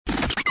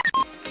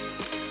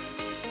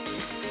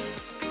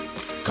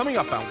Coming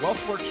up on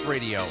WealthWorks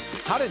Radio,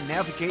 how to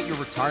navigate your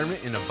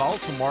retirement in a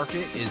volatile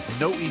market is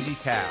no easy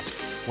task.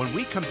 When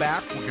we come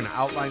back, we're going to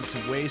outline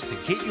some ways to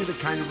get you the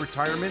kind of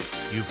retirement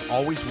you've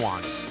always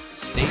wanted.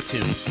 Stay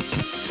tuned.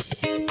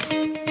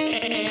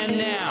 And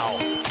now,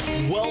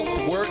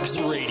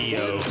 WealthWorks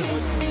Radio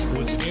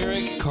with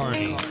Eric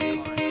Carney.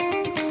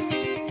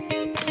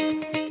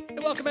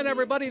 Welcome in,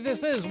 everybody.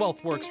 This is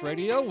WealthWorks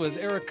Radio with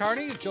Eric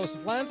Carney,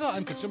 Joseph Lanza.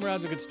 I'm consumer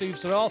advocate Steve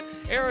Siddall.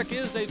 Eric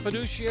is a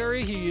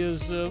fiduciary. He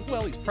is,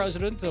 he's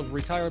president of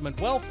Retirement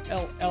Wealth,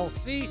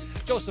 LLC.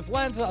 Joseph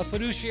Lanza, a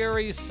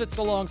fiduciary, sits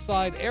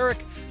alongside Eric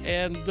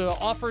and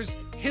offers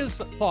his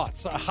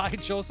thoughts. Hi,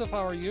 Joseph.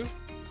 How are you?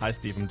 Hi,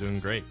 Steve. I'm doing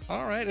great.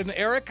 All right. And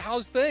Eric,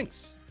 how's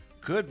things?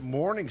 Good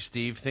morning,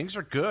 Steve. Things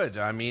are good.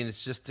 I mean,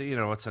 it's just,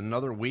 it's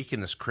another week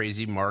in this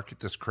crazy market,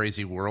 this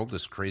crazy world,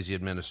 this crazy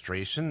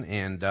administration,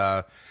 and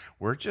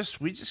we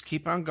just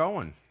keep on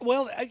going.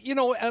 Well,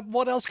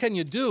 what else can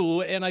you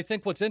do? And I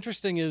think what's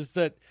interesting is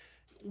that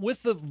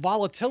with the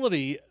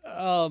volatility,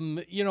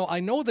 I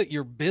know that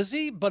you're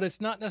busy, but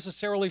it's not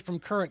necessarily from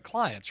current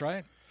clients,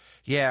 right?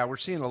 Yeah, we're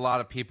seeing a lot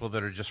of people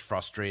that are just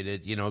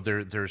frustrated.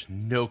 There's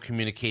no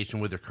communication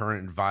with their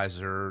current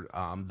advisor.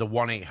 The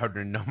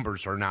 1-800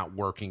 numbers are not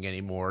working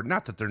anymore.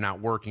 Not that they're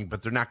not working,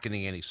 but they're not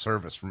getting any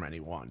service from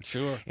anyone.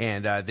 Sure.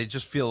 And they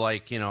just feel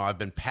like, I've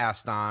been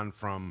passed on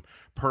from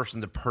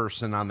person to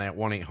person on that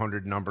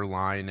 1-800 number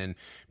line, and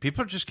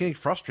people are just getting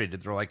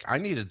frustrated. They're like, I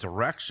need a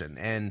direction.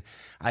 And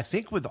I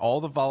think with all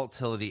the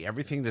volatility,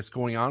 everything that's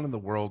going on in the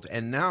world,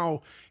 and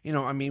now,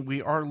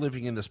 we are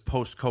living in this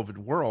post-COVID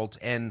world,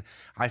 and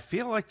I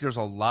feel like there's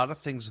a lot of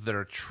things that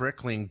are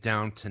trickling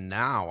down to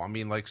now. I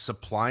mean, like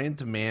supply and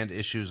demand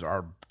issues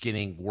are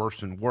getting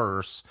worse and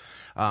worse.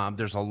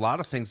 There's a lot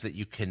of things that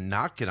you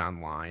cannot get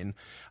online.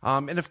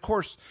 And of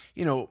course,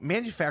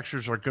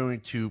 manufacturers are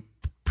going to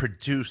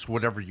produce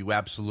whatever you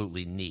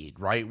absolutely need,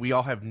 right? We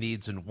all have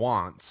needs and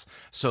wants.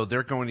 So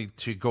they're going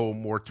to go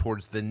more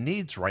towards the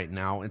needs right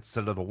now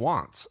instead of the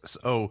wants.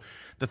 So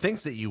the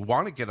things that you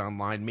want to get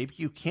online, maybe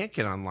you can't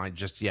get online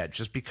just yet,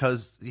 just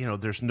because,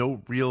 there's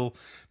no real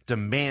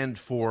demand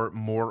for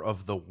more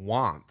of the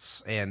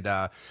wants. And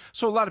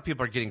so a lot of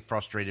people are getting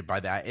frustrated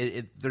by that.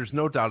 There's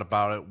no doubt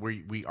about it.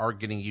 We are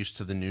getting used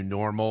to the new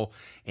normal,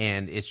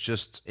 and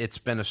it's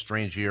been a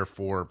strange year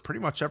for pretty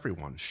much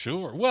everyone.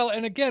 Sure. Well,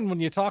 and again, when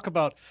you talk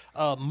about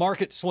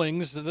market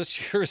swings,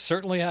 this year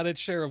certainly had its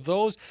share of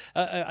those.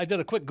 I did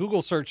a quick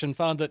Google search and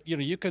found that,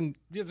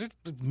 there's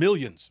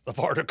millions of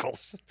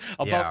articles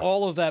about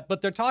all of that,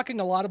 but they're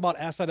talking a lot about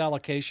asset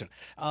allocation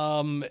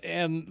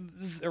and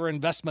their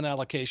investment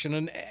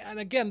allocation. And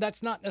again,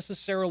 that's not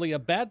necessarily a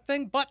bad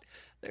thing, but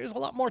there's a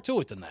lot more to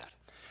it than that.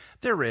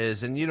 There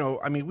is. And,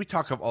 we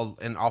talk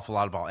an awful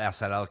lot about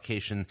asset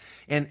allocation,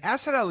 and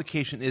asset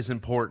allocation is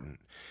important.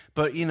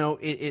 But,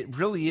 it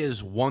really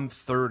is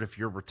 1/3 of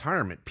your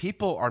retirement.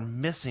 People are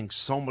missing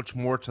so much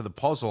more to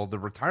the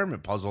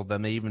retirement puzzle,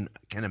 than they even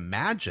can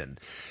imagine.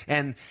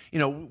 And,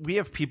 we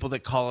have people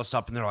that call us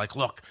up and they're like,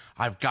 look,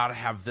 I've got to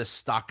have this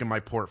stock in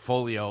my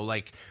portfolio.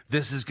 Like,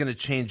 this is going to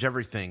change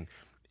everything.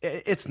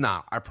 It's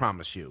not, I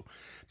promise you.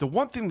 The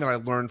one thing that I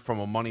learned from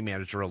a money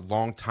manager a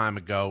long time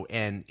ago,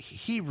 and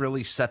he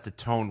really set the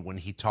tone when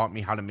he taught me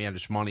how to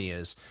manage money,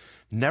 is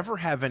never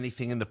have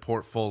anything in the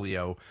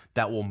portfolio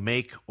that will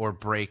make or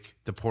break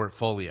the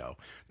portfolio.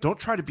 Don't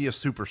try to be a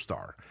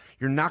superstar.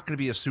 You're not going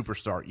to be a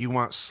superstar. You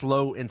want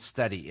slow and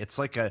steady. It's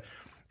like a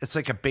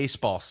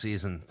baseball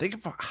season. Think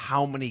of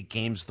how many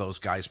games those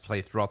guys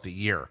play throughout the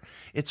year.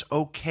 It's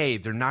okay.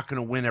 They're not going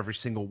to win every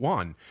single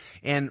one.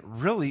 And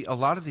really, a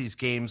lot of these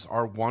games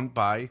are won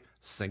by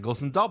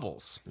singles and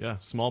doubles. Yeah,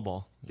 small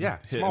ball. Yeah,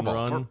 hit small and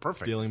ball. run,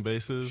 Perfect. stealing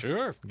bases,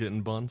 Sure,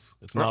 getting bunts.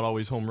 It's not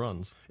always home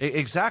runs.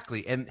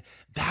 Exactly. And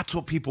that's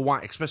what people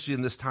want, especially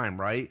in this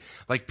time, right?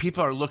 Like,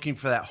 people are looking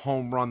for that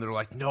home run. They're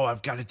like, no,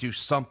 I've got to do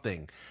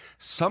something.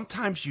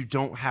 Sometimes you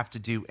don't have to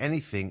do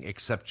anything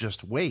except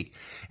just wait.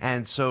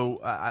 And so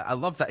I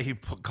love that you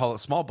call it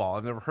small ball.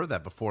 I've never heard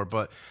that before,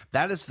 but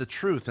that is the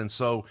truth. And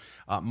so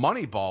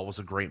Moneyball was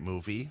a great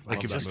movie.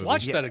 Like, you just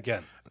watched that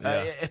again.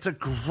 It's a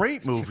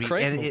great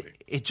movie.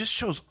 It just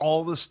shows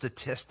all the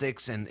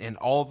statistics and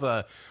all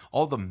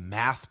the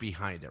math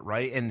behind it,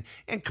 right? And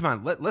come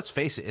on, let's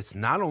face it, it's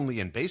not only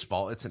in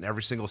baseball, it's in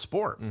every single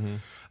sport.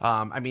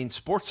 Mm-hmm.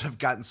 Sports have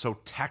gotten so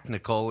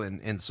technical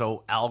and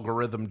so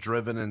algorithm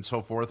driven and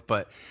so forth,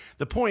 but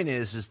the point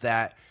is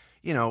that,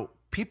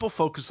 people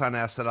focus on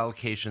asset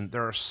allocation.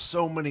 There are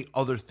so many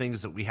other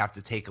things that we have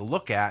to take a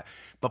look at,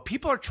 but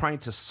people are trying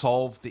to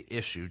solve the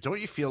issue. Don't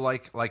you feel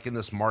like in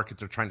this market,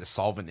 they're trying to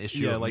solve an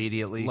issue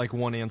immediately? Like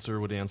one answer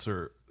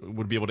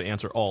would be able to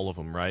answer all of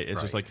them, right?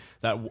 It's just like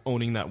that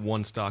owning that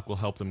one stock will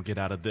help them get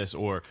out of this,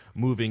 or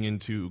moving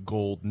into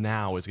gold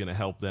now is going to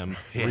help them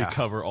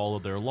recover all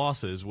of their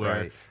losses.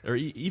 Or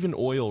even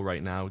oil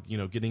right now,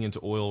 getting into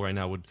oil right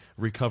now would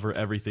recover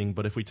everything.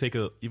 But if we take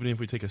a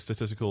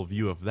statistical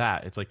view of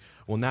that, it's like,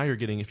 well, now you're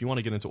getting, if you want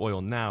to get into oil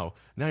now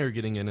you're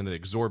getting in an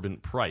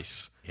exorbitant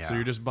price. Yeah. So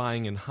you're just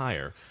buying in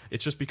higher.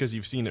 It's just because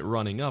you've seen it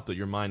running up that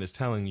your mind is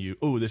telling you,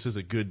 oh, this is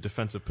a good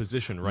defensive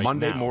position right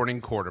Monday now.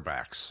 morning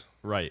quarterbacks.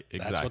 Right,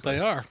 exactly. That's what they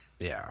are.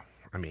 Yeah.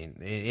 I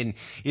mean, and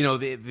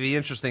the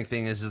interesting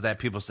thing is that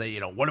people say,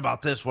 what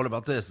about this? What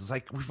about this? It's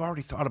like, we've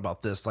already thought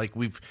about this. Like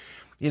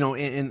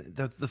and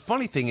the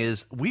funny thing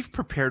is we've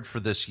prepared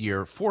for this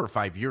year 4 or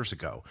 5 years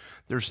ago.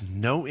 There's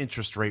no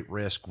interest rate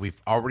risk.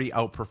 We've already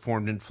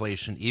outperformed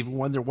inflation, even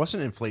when there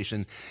wasn't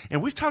inflation.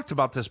 And we've talked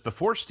about this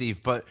before,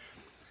 Steve, but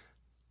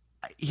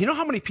you know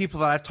how many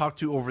people that I've talked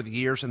to over the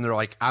years and they're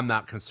like, I'm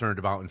not concerned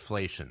about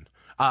inflation.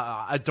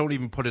 I don't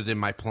even put it in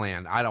my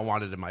plan. I don't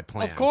want it in my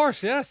plan. Of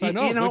course, yes, I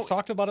know. We've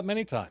talked about it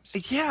many times.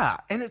 Yeah,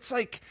 and it's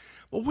like,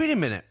 well, wait a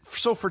minute.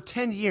 So for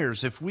 10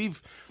 years, if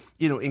we've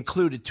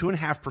included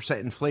 2.5%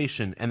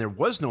 inflation and there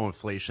was no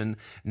inflation,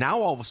 now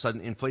all of a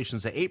sudden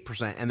inflation's at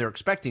 8% and they're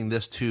expecting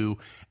this to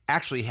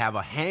actually have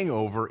a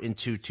hangover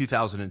into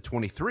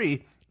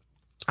 2023.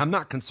 I'm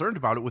not concerned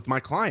about it with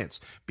my clients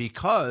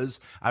because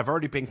I've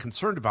already been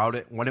concerned about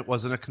it when it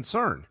wasn't a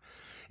concern.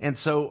 And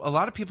so a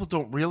lot of people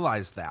don't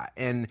realize that.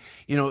 And,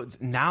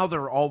 now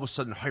they're all of a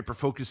sudden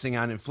hyper-focusing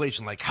on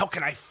inflation. Like, how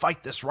can I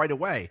fight this right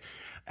away?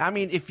 I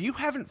mean, if you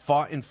haven't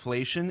fought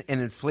inflation and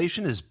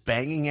inflation is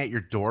banging at your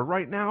door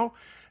right now,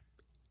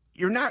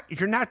 you're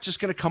not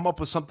just going to come up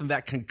with something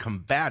that can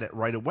combat it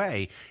right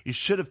away. You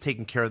should have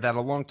taken care of that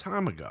a long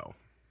time ago.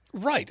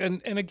 Right.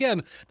 And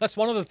again, that's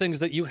one of the things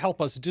that you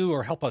help us do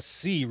or help us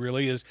see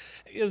really is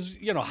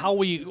how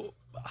we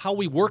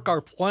work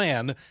our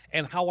plan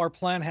and how our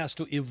plan has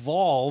to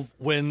evolve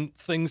when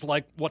things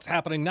like what's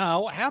happening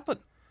now happen.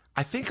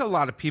 I think a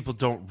lot of people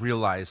don't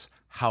realize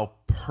how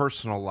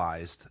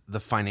personalized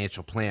the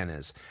financial plan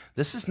is.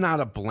 This is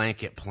not a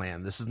blanket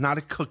plan. This is not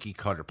a cookie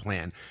cutter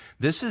plan.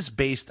 This is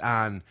based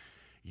on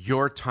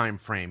your time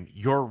frame,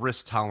 your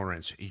risk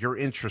tolerance, your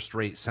interest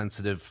rate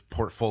sensitive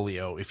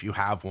portfolio, if you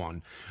have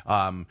one,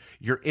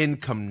 your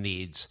income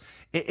needs.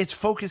 It's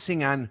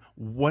focusing on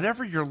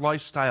whatever your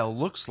lifestyle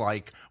looks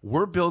like.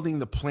 We're building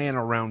the plan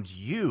around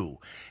you.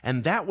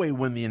 And that way,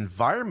 when the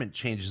environment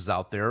changes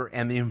out there,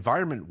 and the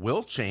environment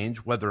will change,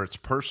 whether it's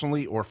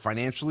personally or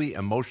financially,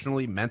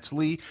 emotionally,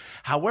 mentally,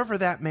 however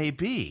that may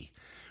be,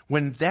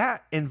 when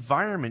that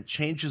environment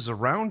changes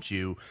around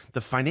you, the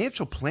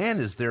financial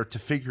plan is there to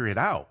figure it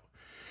out.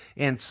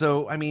 And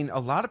so, I mean,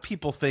 a lot of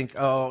people think,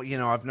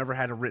 I've never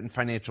had a written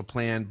financial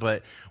plan.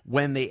 But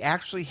when they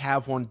actually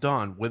have one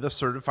done with a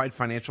certified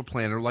financial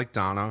planner like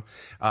Donna,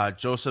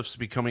 Joseph's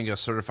becoming a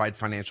certified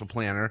financial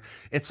planner,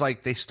 it's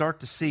like they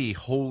start to see,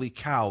 holy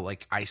cow,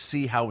 like I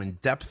see how in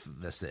depth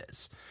this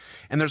is.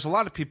 And there's a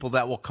lot of people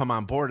that will come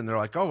on board and they're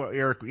like, oh,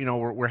 Eric,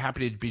 we're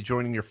happy to be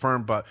joining your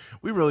firm, but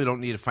we really don't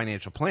need a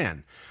financial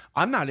plan.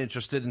 I'm not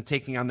interested in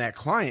taking on that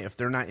client if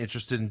they're not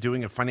interested in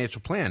doing a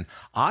financial plan.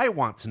 I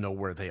want to know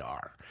where they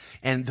are.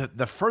 And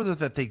the further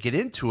that they get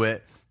into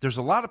it, there's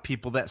a lot of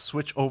people that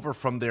switch over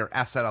from their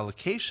asset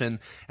allocation,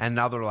 and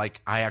now they're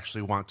like, I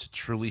actually want to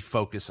truly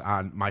focus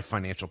on my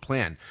financial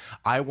plan.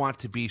 I want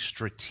to be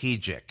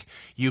strategic.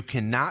 You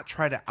cannot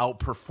try to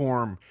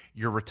outperform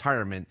your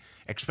retirement,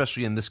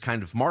 especially in this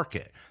kind of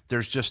market.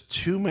 There's just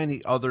too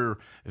many other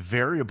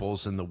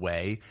variables in the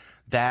way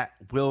that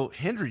will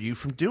hinder you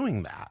from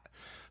doing that.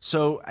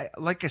 So,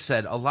 like I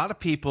said, a lot of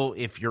people,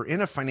 if you're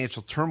in a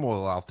financial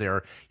turmoil out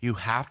there, you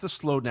have to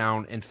slow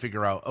down and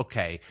figure out,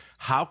 okay,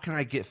 how can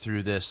I get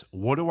through this?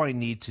 What do I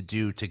need to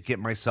do to get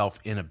myself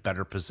in a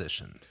better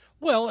position?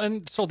 Well,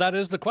 and so that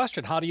is the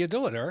question. How do you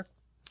do it, Eric?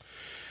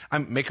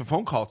 Make a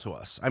phone call to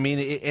us. I mean,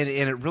 and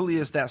it really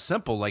is that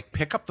simple. Like,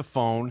 pick up the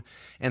phone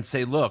and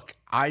say, look,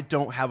 I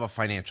don't have a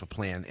financial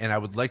plan and I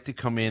would like to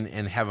come in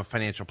and have a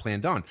financial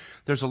plan done.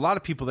 There's a lot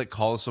of people that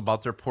call us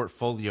about their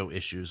portfolio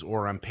issues,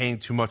 or I'm paying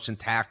too much in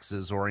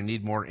taxes, or I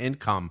need more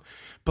income.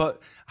 But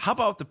how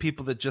about the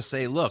people that just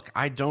say, look,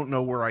 I don't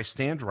know where I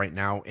stand right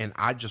now and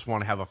I just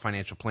want to have a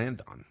financial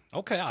plan done?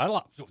 Okay,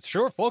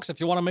 sure, folks. If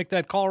you want to make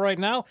that call right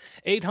now,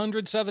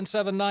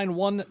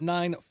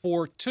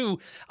 800-779-1942.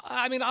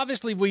 I mean,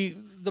 obviously,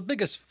 the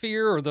biggest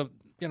fear or the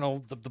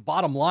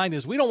bottom line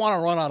is we don't want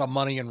to run out of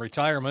money in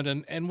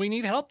retirement, and we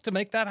need help to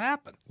make that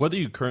happen. Whether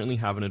you currently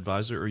have an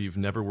advisor or you've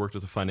never worked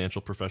with a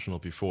financial professional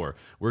before,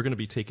 we're going to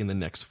be taking the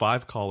next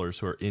 5 callers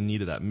who are in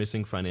need of that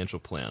missing financial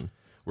plan.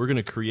 We're going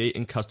to create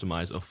and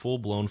customize a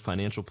full-blown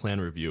financial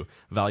plan review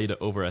valued at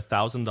over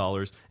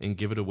 $1,000 and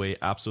give it away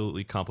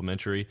absolutely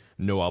complimentary,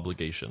 no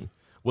obligation.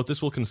 What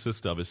this will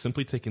consist of is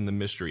simply taking the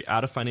mystery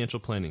out of financial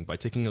planning by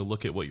taking a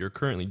look at what you're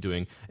currently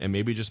doing and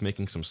maybe just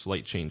making some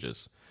slight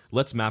changes.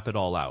 Let's map it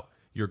all out.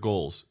 Your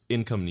goals,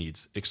 income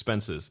needs,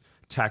 expenses,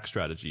 tax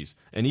strategies,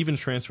 and even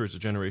transfers to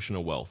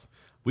generational wealth.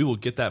 We will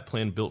get that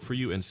plan built for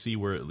you and see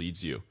where it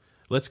leads you.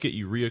 Let's get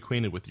you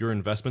reacquainted with your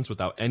investments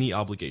without any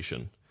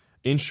obligation.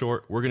 In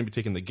short, we're going to be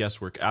taking the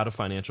guesswork out of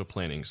financial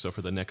planning. So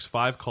for the next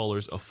 5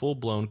 callers, a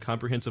full-blown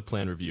comprehensive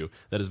plan review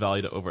that is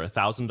valued at over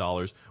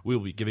 $1,000, we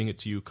will be giving it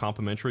to you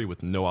complimentary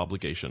with no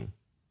obligation.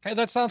 Hey,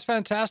 that sounds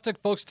fantastic.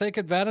 Folks, take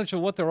advantage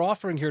of what they're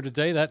offering here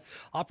today, that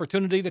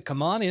opportunity to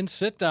come on in,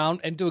 sit down,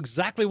 and do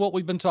exactly what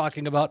we've been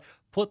talking about,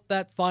 put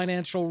that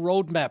financial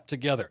roadmap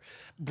together.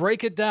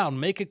 Break it down,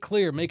 make it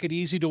clear, make it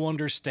easy to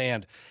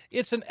understand.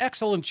 It's an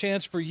excellent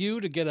chance for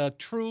you to get a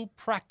true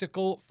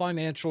practical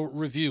financial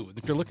review.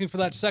 If you're looking for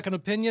that second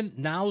opinion,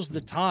 now's the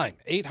time.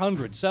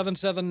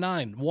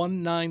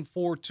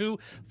 800-779-1942.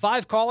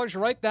 5 callers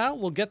right now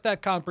will get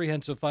that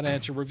comprehensive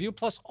financial review,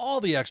 plus all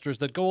the extras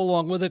that go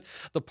along with it,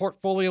 the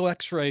portfolio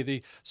x-ray,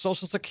 the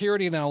Social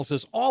Security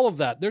analysis, all of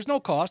that. There's no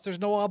cost, there's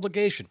no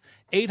obligation.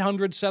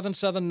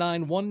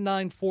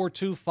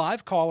 800-779-1942.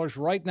 5 callers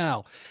right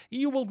now.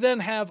 You will then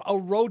have a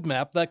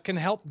roadmap that can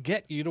help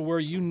get you to where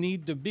you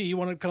need to be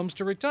when it comes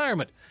to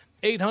retirement.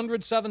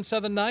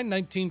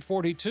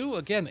 800-779-1942.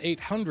 Again,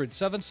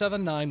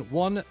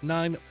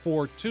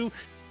 800-779-1942.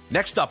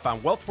 Next up on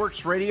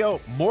WealthWorks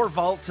Radio, more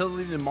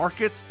volatility in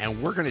markets,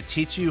 and we're going to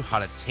teach you how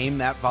to tame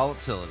that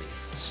volatility.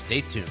 Stay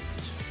tuned.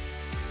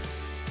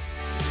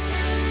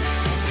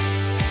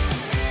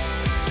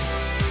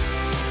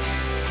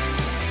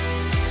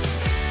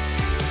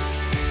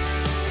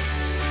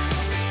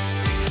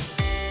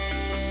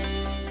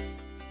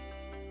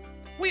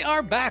 We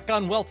are back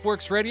on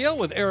WealthWorks Radio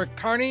with Eric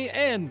Carney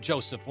and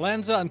Joseph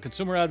Lanza and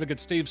consumer advocate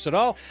Steve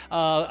Siddall.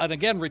 And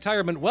again,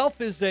 retirement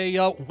wealth is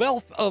a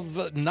wealth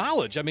of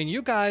knowledge. I mean,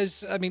 you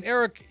guys,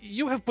 Eric,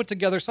 you have put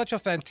together such a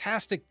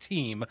fantastic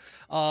team.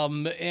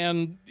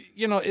 And,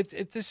 you know,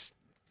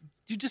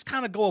 you just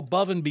kind of go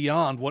above and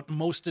beyond what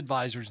most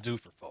advisors do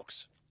for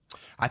folks.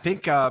 I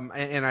think,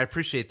 and I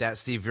appreciate that,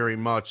 Steve, very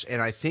much.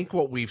 And I think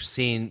what we've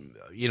seen,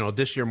 you know,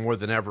 this year more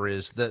than ever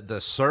is that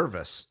the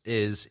service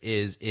is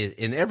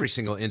in every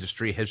single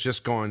industry has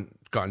just gone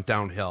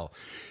downhill.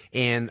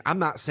 And I'm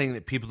not saying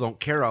that people don't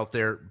care out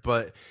there,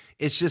 but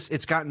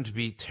it's gotten to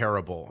be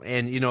terrible.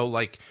 And, you know,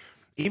 like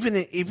even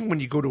when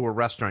you go to a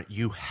restaurant,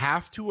 you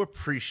have to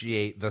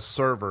appreciate the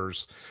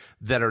servers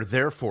that are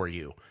there for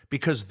you,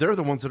 because they're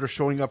the ones that are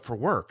showing up for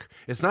work.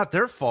 It's not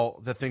their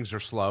fault that things are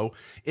slow.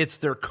 It's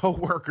their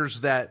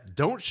coworkers that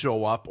don't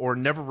show up or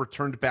never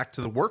returned back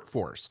to the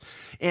workforce.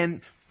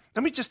 And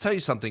let me just tell you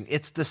something.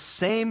 It's the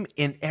same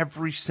in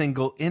every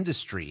single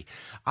industry.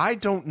 I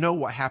don't know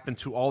what happened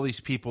to all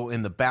these people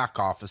in the back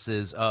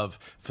offices of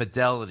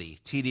Fidelity,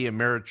 TD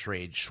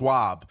Ameritrade,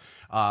 Schwab,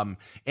 and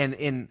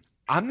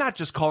I'm not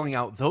just calling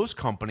out those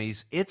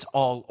companies. It's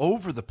all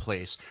over the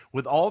place.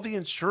 With all the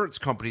insurance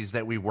companies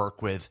that we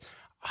work with,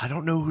 I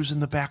don't know who's in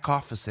the back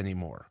office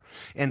anymore.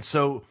 And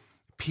so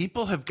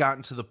people have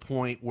gotten to the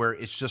point where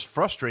it's just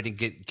frustrating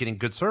getting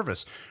good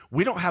service.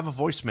 We don't have a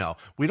voicemail.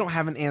 We don't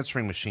have an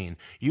answering machine.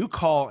 You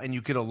call and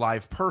you get a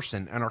live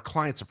person, and our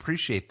clients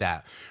appreciate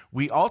that.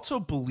 We also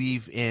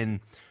believe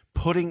in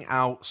putting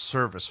out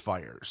service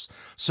fires.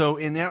 So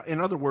in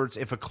other words,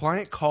 if a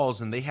client calls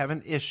and they have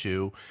an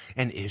issue,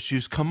 and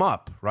issues come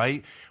up,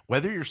 right?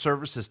 Whether your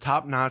service is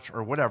top notch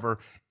or whatever,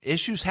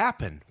 issues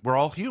happen. We're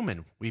all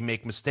human. We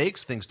make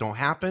mistakes. Things don't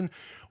happen.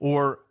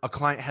 Or a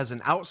client has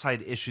an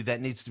outside issue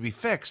that needs to be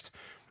fixed.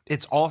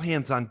 It's all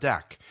hands on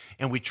deck.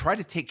 And we try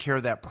to take care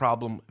of that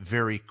problem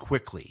very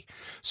quickly.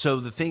 So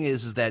the thing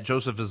is that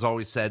Joseph has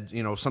always said,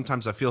 you know,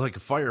 sometimes I feel like a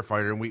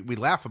firefighter, and we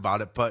laugh about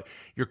it, but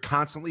you're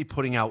constantly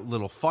putting out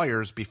little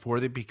fires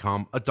before they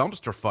become a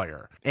dumpster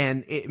fire.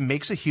 And it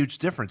makes a huge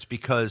difference,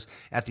 because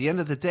at the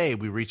end of the day,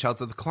 we reach out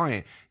to the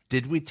client.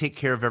 Did we take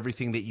care of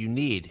everything that you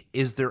need?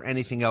 Is there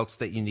anything else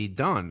that you need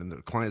done? And the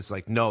client's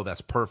like, no,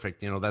 that's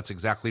perfect. You know, that's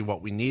exactly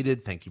what we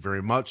needed. Thank you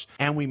very much.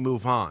 And we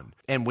move on.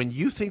 And when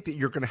you think that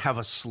you're going to have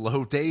a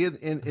slow day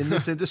in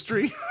this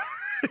industry,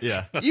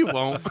 yeah, you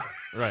won't.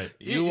 Right.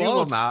 You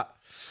will not.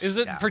 Is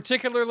it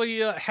particularly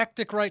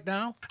hectic right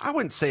now? I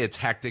wouldn't say it's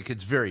hectic.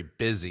 It's very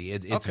busy.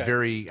 It's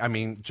very, I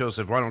mean,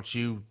 Joseph, why don't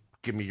you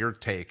give me your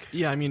take?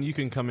 Yeah, I mean, you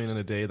can come in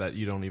a day that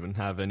you don't even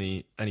have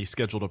any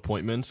scheduled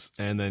appointments,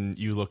 and then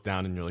you look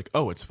down and you're like,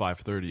 oh, it's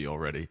 5:30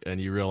 already,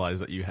 and you realize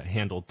that you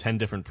handled 10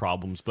 different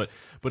problems. But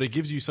it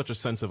gives you such a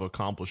sense of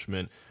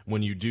accomplishment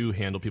when you do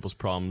handle people's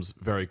problems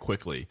very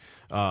quickly.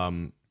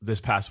 This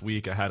past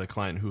week, I had a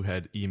client who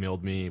had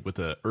emailed me with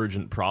an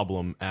urgent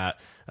problem at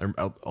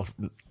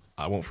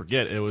I won't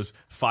forget, it was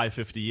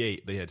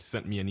 5:58. They had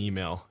sent me an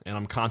email, and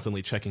I'm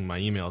constantly checking my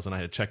emails, and I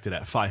had checked it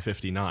at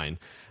 5:59.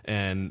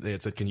 And they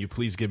had said, can you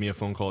please give me a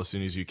phone call as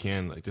soon as you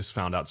can? Like, just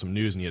found out some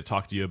news and need to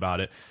talk to you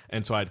about it.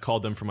 And so I had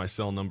called them from my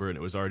cell number, and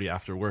it was already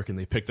after work, and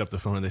they picked up the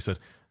phone and they said,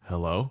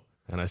 hello?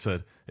 And I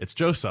said, it's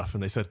Joseph.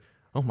 And they said,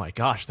 oh my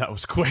gosh, that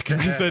was quick. And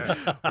I said,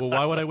 well,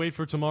 why would I wait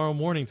for tomorrow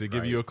morning to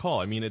give you a call?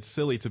 I mean, it's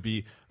silly to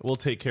be, we'll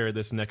take care of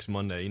this next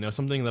Monday. You know,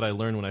 something that I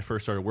learned when I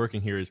first started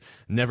working here is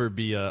never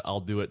be a I'll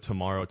do it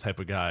tomorrow type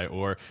of guy.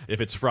 Or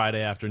if it's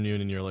Friday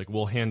afternoon and you're like,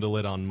 we'll handle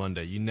it on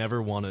Monday. You never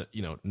want to,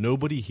 you know,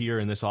 nobody here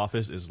in this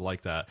office is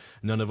like that.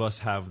 None of us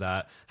have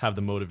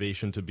the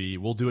motivation to be,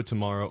 we'll do it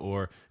tomorrow,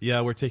 or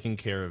yeah, we're taking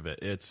care of it.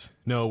 It's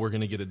no, we're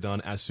going to get it done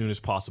as soon as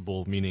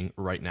possible, meaning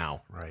right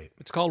now. Right.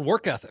 It's called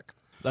work ethic.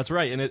 That's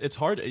right. And it's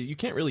hard. You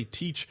can't really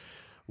teach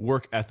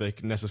work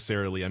ethic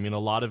necessarily. I mean, a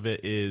lot of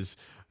it is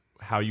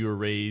how you were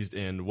raised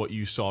and what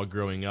you saw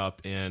growing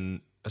up.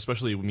 And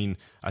especially, I mean,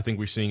 I think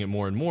we're seeing it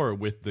more and more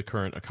with the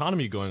current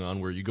economy going on,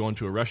 where you go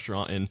into a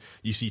restaurant and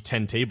you see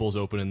 10 tables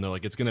open and they're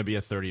like, it's going to be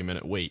a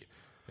 30-minute wait.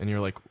 And you're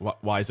like,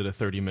 why is it a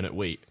 30-minute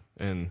wait?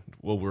 And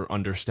well, we're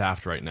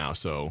understaffed right now,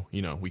 so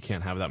we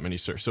can't have that many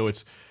servers. So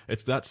it's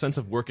that sense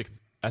of work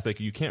ethic.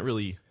 You can't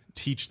really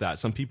teach that.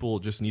 Some people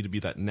just need to be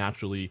that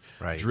naturally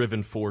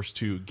driven force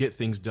to get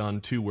things done,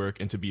 to work,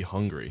 and to be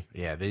hungry.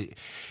 Yeah,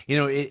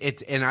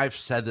 and I've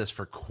said this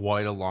for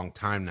quite a long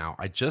time now.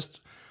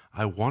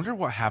 I wonder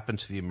what happened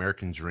to the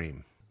American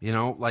dream.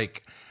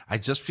 I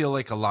just feel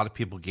like a lot of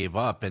people gave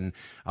up. And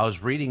I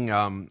was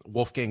reading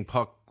Wolfgang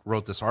Puck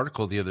wrote this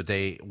article the other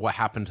day, what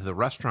happened to the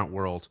restaurant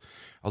world.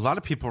 A lot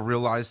of people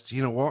realized,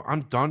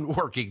 I'm done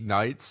working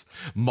nights,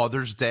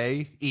 Mother's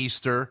Day,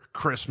 Easter,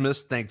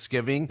 Christmas,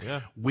 Thanksgiving,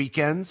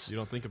 weekends. You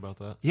don't think about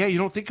that. Yeah, you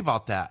don't think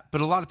about that.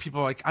 But a lot of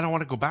people are like, I don't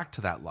want to go back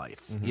to that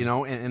life,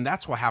 and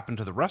that's what happened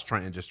to the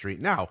restaurant industry.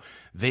 Now,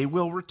 they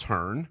will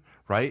return,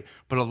 right?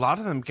 But a lot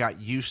of them got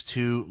used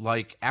to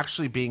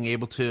actually being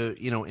able to,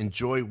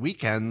 enjoy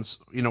weekends,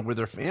 with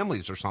their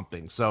families or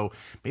something. So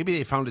maybe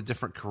they found a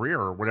different career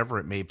or whatever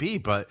it may be,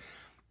 but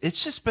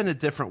it's just been a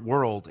different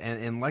world.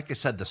 And like I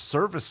said, the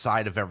service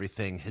side of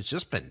everything has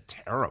just been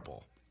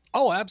terrible.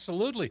 Oh,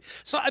 absolutely.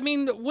 So, I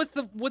mean, with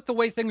the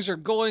way things are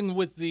going,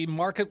 with the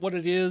market, what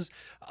it is,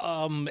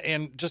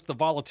 and just the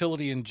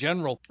volatility in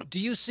general, do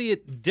you see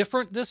it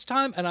different this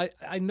time? And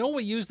I know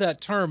we use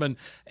that term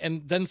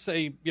and then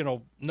say,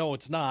 no,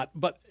 it's not.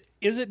 But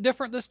is it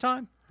different this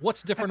time?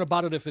 What's different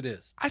about it if it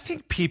is? I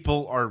think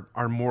people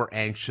are more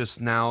anxious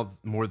now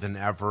more than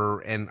ever.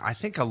 And I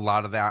think a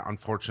lot of that,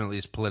 unfortunately,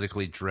 is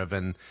politically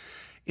driven.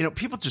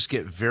 People just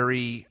get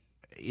very,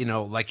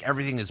 like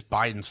everything is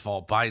Biden's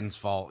fault,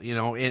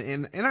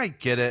 and I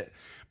get it.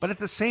 But at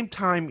the same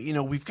time,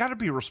 we've got to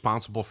be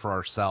responsible for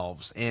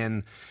ourselves.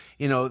 And,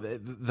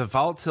 the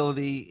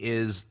volatility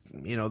is,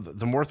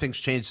 the more things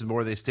change, the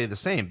more they stay the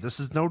same. This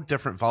is no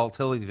different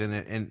volatility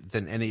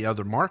than any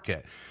other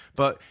market.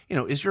 But,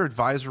 is your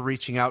advisor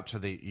reaching out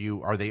to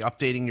you? Are they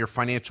updating your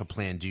financial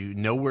plan? Do you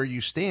know where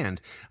you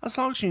stand? As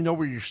long as you know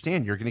where you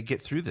stand, you're going to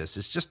get through this.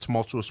 It's just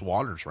tumultuous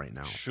waters right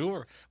now.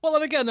 Sure. Well,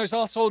 and again, there's a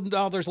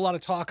lot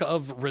of talk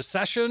of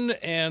recession,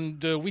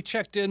 and we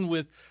checked in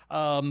with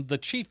the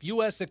chief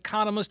U.S.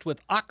 economist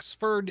with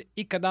Oxford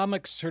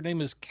Economics. Her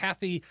name is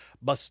Kathy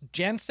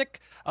Busjancic,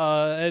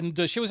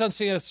 and she was on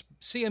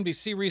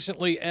CNBC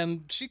recently,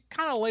 and she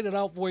kind of laid it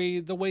out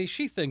the way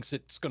she thinks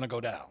it's going to go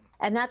down.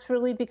 And that's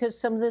really because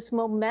some of this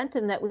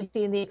momentum that we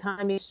see in the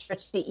economy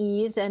starts to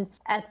ease. And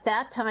at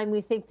that time,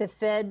 we think the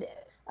Fed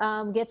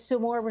gets to a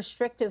more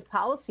restrictive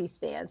policy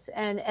stance.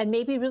 And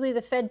maybe really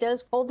the Fed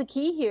does hold the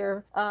key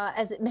here,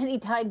 as it many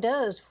times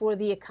does, for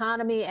the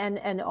economy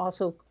and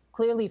also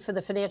clearly for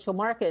the financial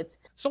markets.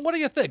 So what do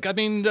you think? I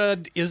mean,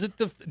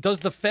 does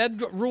the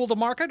Fed rule the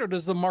market, or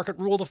does the market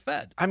rule the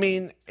Fed? I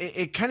mean,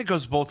 it kind of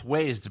goes both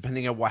ways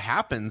depending on what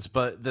happens.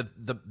 But the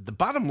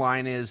bottom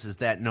line is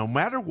that no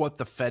matter what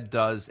the Fed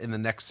does in the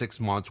next 6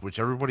 months, which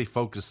everybody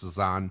focuses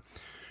on,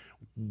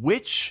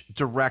 which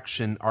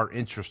direction are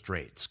interest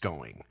rates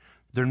going?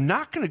 They're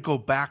not going to go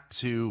back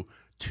to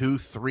 2%,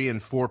 3%,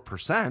 and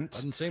 4%.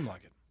 Doesn't seem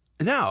like it.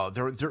 No,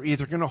 they're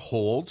either going to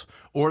hold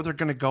or they're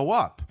going to go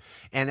up.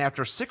 And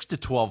after 6 to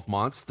 12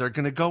 months, they're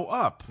going to go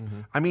up.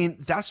 Mm-hmm. I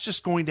mean, that's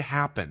just going to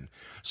happen.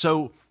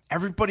 So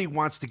everybody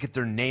wants to get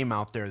their name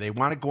out there. They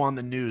want to go on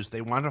the news. They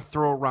want to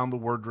throw around the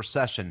word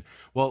recession.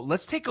 Well,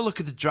 let's take a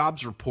look at the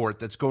jobs report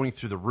that's going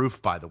through the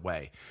roof, by the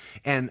way.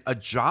 And a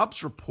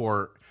jobs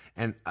report,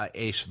 and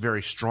a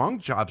very strong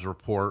jobs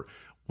report,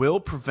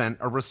 will prevent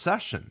a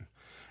recession.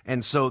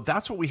 And so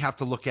that's what we have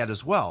to look at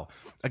as well.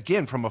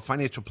 Again, from a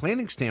financial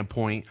planning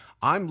standpoint,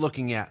 I'm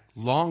looking at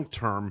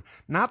long-term,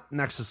 not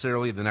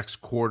necessarily the next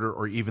quarter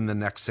or even the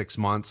next 6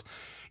 months.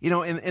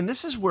 And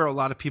this is where a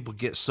lot of people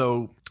get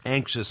so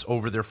anxious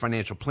over their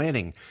financial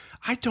planning.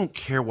 I don't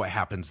care what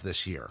happens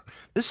this year.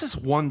 This is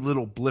one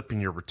little blip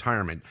in your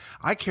retirement.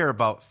 I care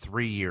about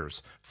 3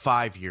 years,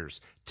 5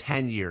 years,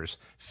 10 years,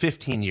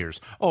 15 years.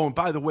 Oh, and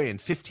by the way, in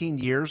 15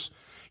 years,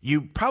 you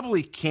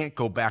probably can't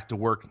go back to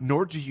work,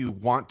 nor do you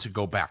want to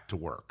go back to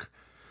work.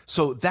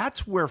 So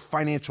that's where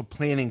financial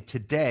planning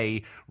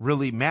today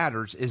really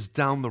matters, is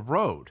down the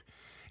road.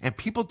 And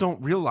people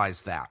don't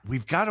realize that.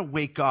 We've got to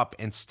wake up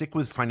and stick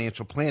with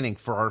financial planning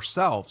for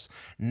ourselves,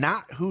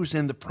 not who's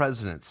in the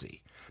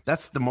presidency.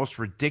 That's the most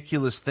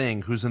ridiculous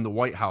thing, who's in the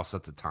White House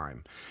at the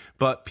time.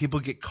 But people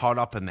get caught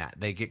up in that.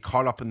 They get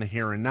caught up in the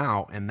here and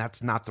now, and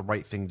that's not the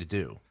right thing to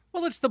do.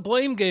 Well, it's the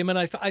blame game, and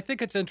I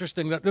think it's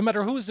interesting that no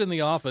matter who's in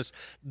the office,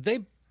 they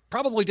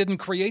probably didn't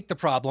create the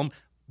problem,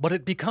 but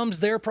it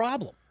becomes their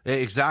problem.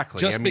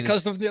 Exactly.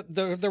 Because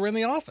they're in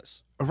the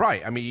office.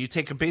 Right. I mean, you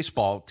take a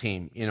baseball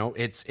team,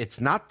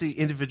 it's not the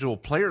individual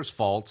players'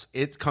 faults.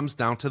 It comes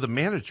down to the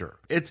manager.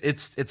 It's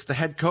the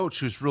head coach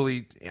who's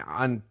really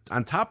on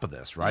top of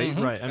this, right?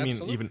 Mm-hmm. Right. I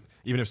Absolutely. mean,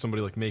 even if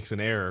somebody like makes an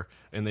error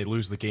and they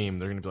lose the game,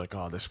 they're going to be like,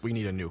 we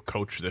need a new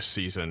coach this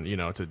season,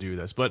 to do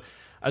this. But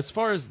as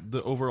far as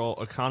the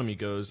overall economy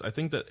goes, I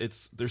think that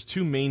there's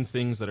two main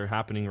things that are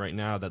happening right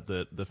now that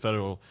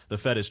the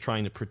Fed is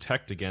trying to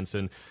protect against,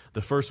 and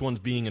the first one's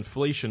being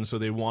inflation. So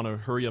they want to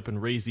hurry up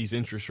and raise these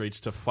interest rates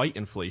to fight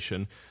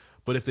inflation.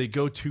 But if they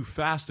go too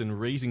fast in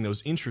raising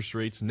those interest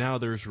rates, now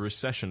there's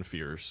recession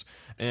fears.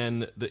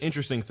 And the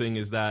interesting thing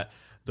is that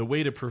the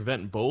way to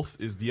prevent both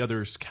is the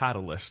other's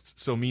catalyst.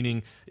 So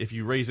meaning if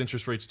you raise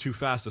interest rates too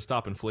fast to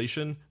stop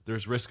inflation,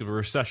 there's risk of a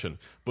recession.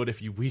 But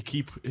if we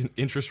keep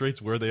interest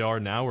rates where they are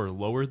now or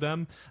lower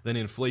them, then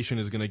inflation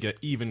is going to get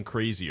even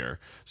crazier.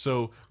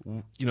 So,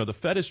 the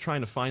Fed is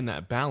trying to find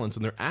that balance,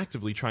 and they're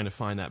actively trying to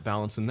find that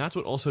balance. And that's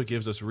what also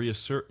gives us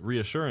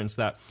reassurance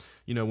that,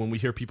 when we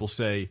hear people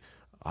say,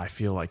 I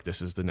feel like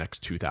this is the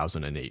next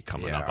 2008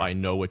 coming up. I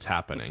know what's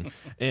happening.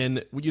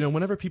 And,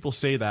 whenever people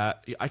say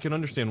that, I can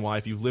understand why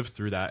if you've lived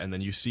through that and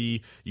then you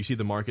see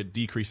the market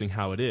decreasing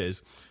how it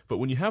is. But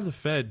when you have the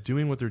Fed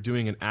doing what they're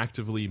doing and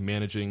actively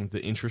managing the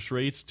interest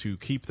rates to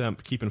keep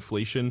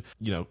inflation,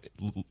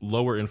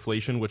 lower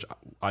inflation, which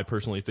I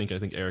personally think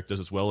Eric does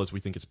as well, as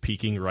we think it's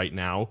peaking right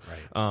now,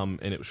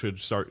 and it should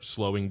start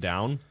slowing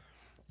down.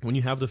 When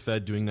you have the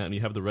Fed doing that and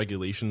you have the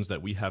regulations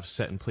that we have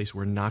set in place,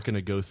 we're not going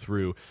to go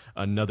through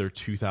another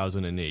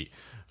 2008.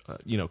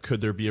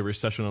 Could there be a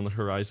recession on the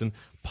horizon?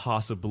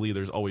 Possibly.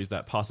 There's always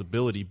that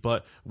possibility.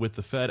 But with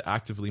the Fed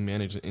actively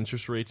managing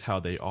interest rates how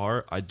they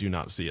are, I do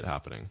not see it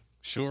happening.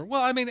 Sure.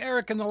 Well, I mean,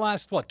 Eric, in the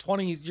last,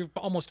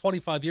 almost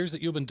 25 years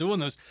that you've been doing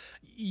this,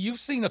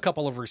 you've seen a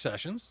couple of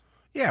recessions.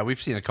 Yeah,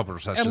 we've seen a couple of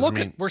recessions. And look,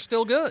 we're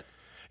still good.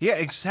 Yeah,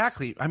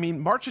 exactly. I mean,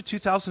 March of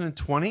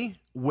 2020,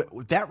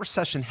 that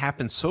recession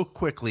happened so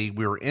quickly.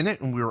 We were in it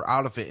and we were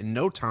out of it in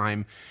no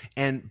time.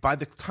 And by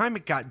the time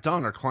it got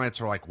done, our clients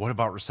were like, what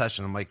about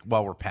recession? I'm like,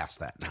 well, we're past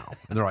that now.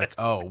 And they're like,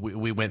 oh,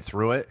 we went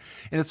through it.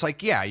 And it's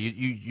like, yeah,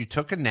 you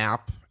took a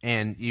nap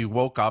and you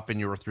woke up and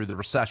you were through the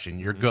recession.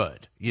 You're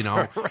good,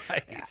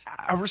 Right.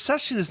 A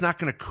recession is not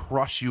going to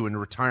crush you in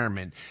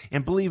retirement.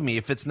 And believe me,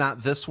 if it's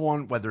not this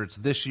one, whether it's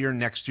this year,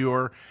 next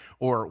year,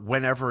 or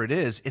whenever it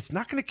is, it's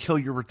not going to kill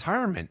your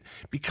retirement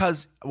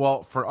because,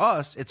 well, for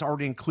us, it's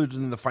already included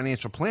in the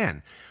financial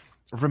plan.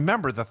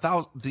 Remember,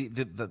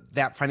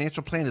 that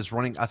financial plan is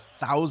running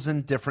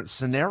 1,000 different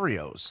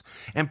scenarios,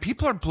 and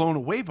people are blown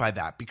away by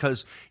that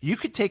because you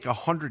could take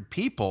 100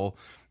 people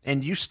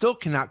and you still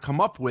cannot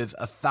come up with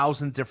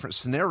 1,000 different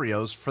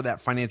scenarios for that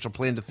financial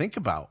plan to think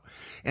about.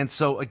 And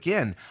so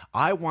again,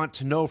 I want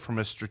to know from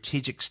a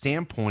strategic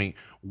standpoint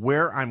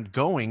where I'm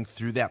going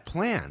through that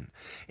plan.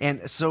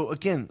 And so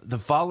again, the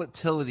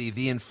volatility,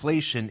 the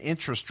inflation,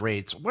 interest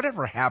rates,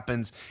 whatever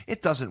happens,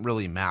 it doesn't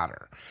really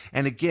matter.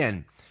 And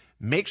again,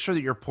 make sure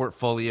that your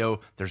portfolio,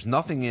 there's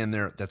nothing in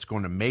there that's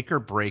going to make or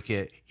break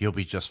it. You'll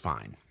be just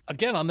fine.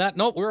 Again, on that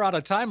note, we're out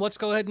of time. Let's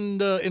go ahead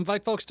and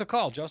invite folks to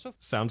call. Joseph?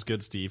 Sounds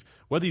good, Steve.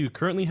 Whether you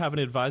currently have an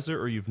advisor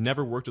or you've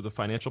never worked with a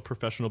financial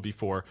professional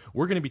before,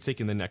 we're going to be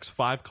taking the next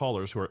 5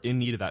 callers who are in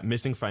need of that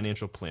missing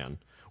financial plan.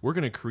 We're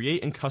going to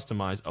create and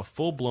customize a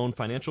full-blown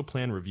financial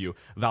plan review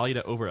valued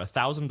at over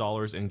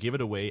 $1,000 and give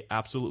it away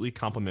absolutely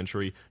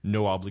complimentary,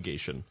 no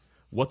obligation.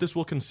 What this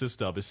will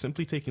consist of is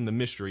simply taking the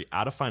mystery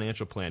out of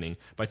financial planning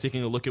by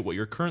taking a look at what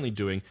you're currently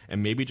doing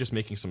and maybe just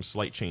making some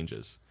slight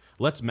changes.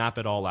 Let's map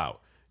it all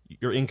out.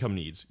 Your income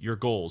needs, your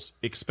goals,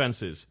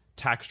 expenses,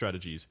 tax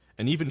strategies,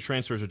 and even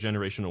transfers of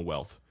generational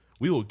wealth.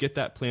 We will get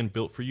that plan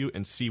built for you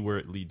and see where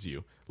it leads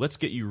you. Let's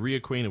get you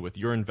reacquainted with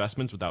your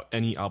investments without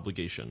any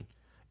obligation.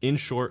 In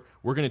short,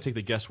 we're going to take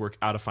the guesswork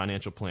out of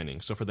financial planning.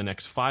 So for the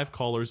next 5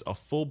 callers, a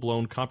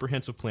full-blown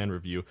comprehensive plan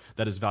review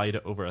that is valued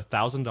at over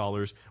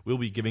 $1,000, we'll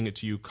be giving it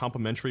to you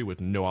complimentary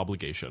with no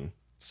obligation.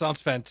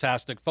 Sounds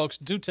fantastic. Folks,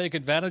 do take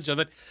advantage of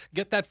it.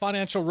 Get that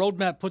financial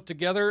roadmap put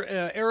together.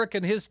 Eric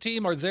and his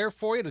team are there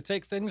for you to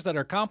take things that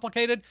are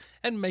complicated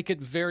and make it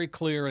very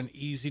clear and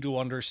easy to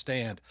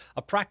understand.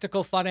 A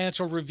practical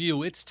financial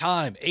review. It's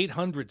time.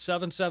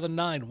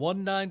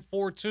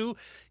 800-779-1942.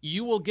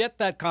 You will get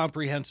that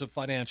comprehensive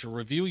financial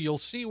review. You'll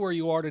see where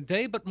you are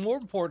today, but more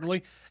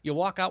importantly, you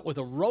walk out with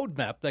a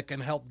roadmap that can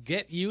help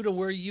get you to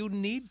where you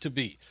need to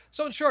be.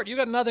 So in short, you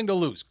got nothing to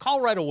lose. Call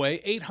right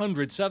away,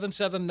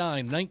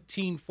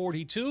 800-779-1942.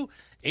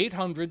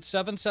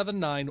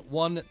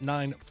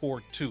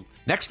 800-779-1942.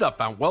 Next up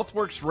on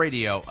WealthWorks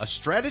Radio, a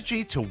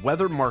strategy to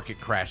weather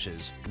market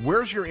crashes.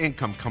 Where's your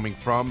income coming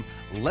from?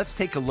 Let's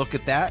take a look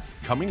at that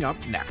coming up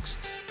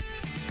next.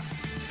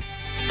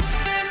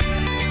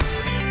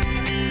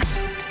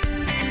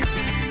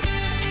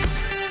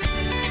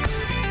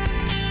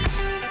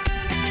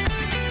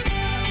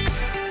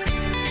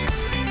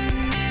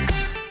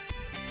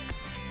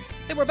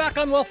 we're back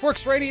on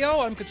WealthWorks Radio.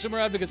 I'm consumer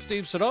advocate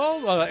Steve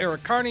Siddall.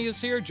 Eric Carney is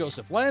here.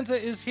 Joseph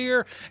Lanza is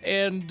here.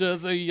 And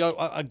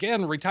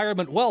again,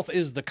 Retirement Wealth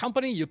is the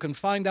company. You can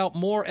find out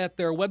more at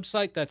their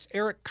website. That's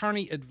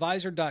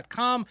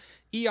ericcarneyadvisor.com.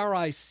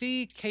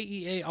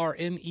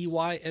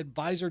 ERICKEARNEY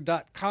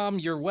advisor.com.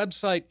 Your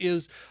website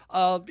is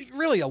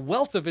really a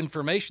wealth of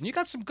information. You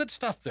got some good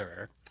stuff there,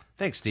 Eric.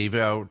 Thanks, Steve.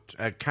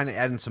 Kind of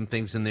adding some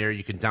things in there.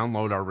 You can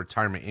download our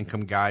retirement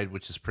income guide,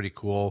 which is pretty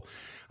cool.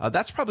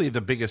 That's probably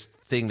the biggest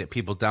thing that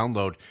people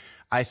download.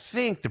 I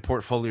think the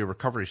portfolio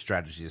recovery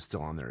strategy is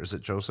still on there. Is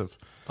it, Joseph?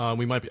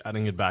 We might be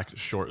adding it back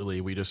shortly.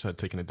 We just had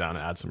taken it down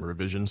and add some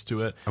revisions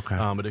to it. Okay.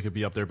 But it could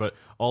be up there. But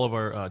all of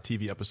our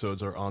TV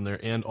episodes are on there,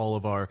 and all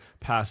of our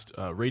past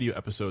radio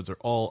episodes are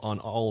all on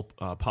all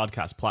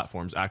podcast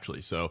platforms,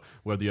 actually. So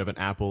whether you have an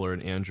Apple or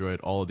an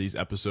Android, all of these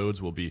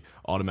episodes will be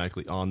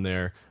automatically on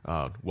there.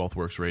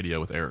 WealthWorks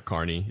Radio with Eric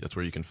Carney. That's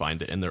where you can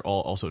find it. And they're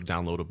all also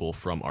downloadable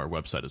from our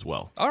website as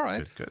well. All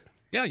right. Good.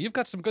 Yeah, you've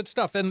got some good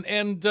stuff,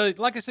 and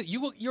like I said,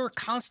 you're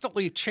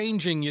constantly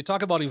changing. You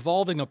talk about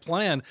evolving a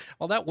plan.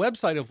 Well, that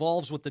website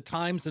evolves with the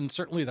times, and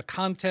certainly the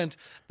content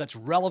that's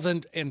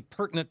relevant and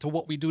pertinent to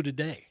what we do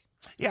today.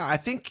 Yeah, I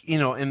think,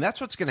 and that's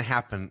what's going to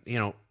happen,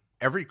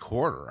 every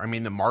quarter. I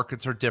mean, the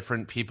markets are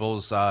different.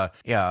 People's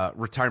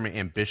retirement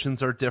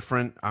ambitions are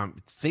different.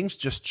 Things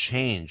just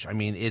change. I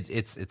mean,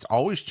 it's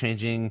always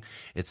changing.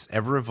 It's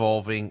ever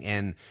evolving,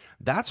 and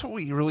that's what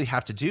we really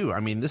have to do.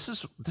 I mean, this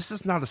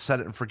is not a set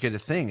it and forget it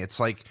thing. It's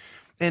like,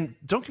 and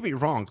don't get me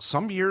wrong,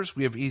 some years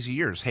we have easy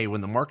years. Hey,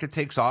 when the market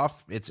takes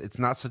off, it's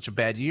not such a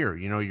bad year.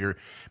 You're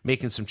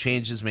making some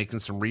changes, making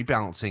some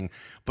rebalancing.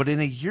 But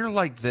in a year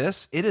like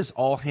this, it is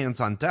all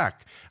hands on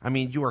deck. I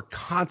mean, you are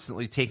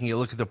constantly taking a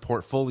look at the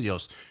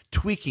portfolios,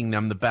 tweaking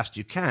them the best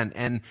you can.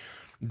 And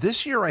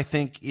this year, I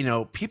think,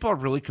 people are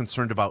really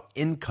concerned about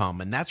income,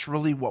 and that's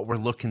really what we're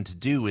looking to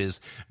do is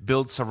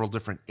build several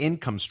different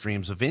income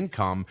streams of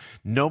income,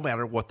 no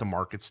matter what the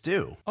markets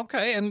do.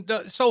 Okay, and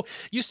so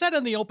you said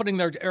in the opening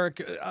there, Eric,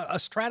 a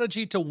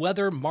strategy to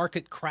weather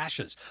market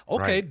crashes.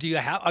 Okay, Right. Do you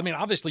have,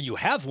 obviously you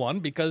have one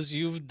because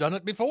you've done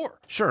it before.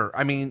 Sure.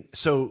 I mean,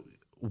 so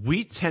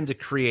we tend to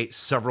create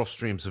several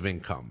streams of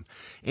income.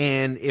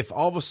 And if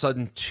all of a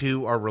sudden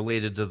two are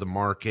related to the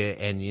market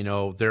and,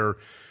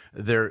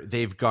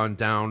 they've gone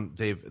down,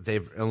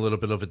 they've a little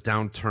bit of a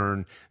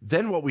downturn,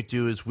 then what we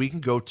do is we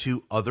can go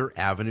to other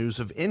avenues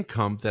of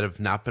income that have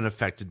not been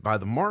affected by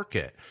the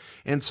market.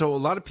 And so a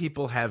lot of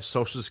people have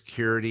Social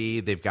Security,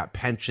 they've got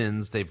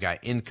pensions, they've got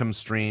income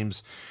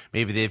streams,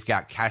 maybe they've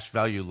got cash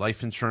value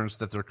life insurance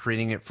that they're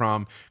creating it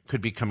from,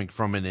 could be coming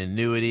from an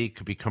annuity,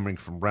 could be coming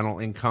from rental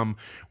income.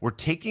 We're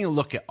taking a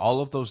look at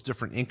all of those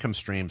different income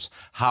streams.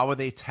 How are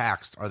they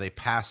taxed? Are they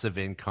passive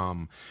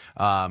income?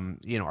 Are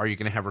you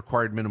going to have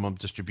required minimum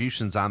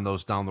distributions on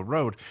those down the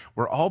road?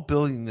 We're all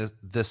building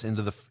this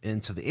into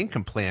the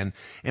income plan,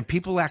 and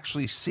people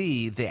actually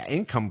see the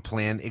income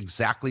plan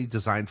exactly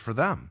designed for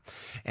them.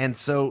 And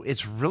so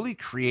it's really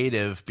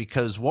creative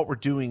because what we're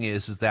doing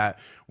is that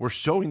we're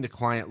showing the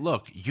client,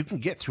 look, you can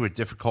get through a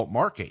difficult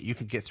market. You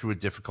can get through a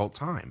difficult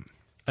time.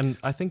 And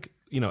I think,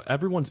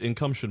 everyone's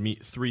income should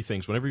meet three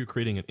things. Whenever you're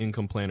creating an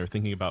income plan or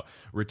thinking about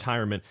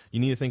retirement, you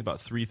need to think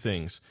about three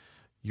things.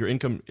 Your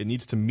income, it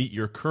needs to meet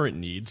your current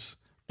needs.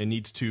 It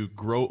needs to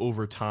grow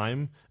over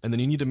time, and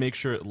then you need to make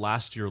sure it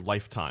lasts your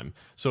lifetime.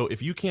 So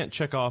if you can't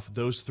check off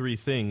those three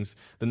things,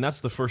 then that's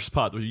the first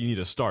spot where you need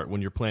to start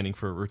when you're planning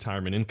for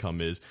retirement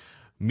income is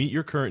meet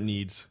your current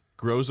needs,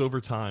 grows over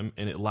time,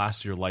 and it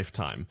lasts your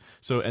lifetime.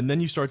 So, and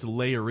then you start to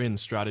layer in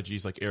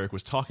strategies like Eric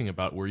was talking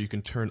about where you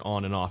can turn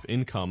on and off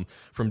income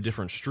from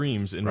different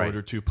streams in Right.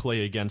 order to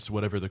play against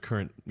whatever the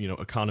current,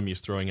 economy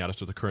is throwing at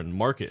us or the current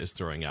market is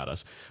throwing at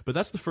us. But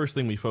that's the first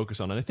thing we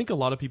focus on. And I think a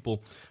lot of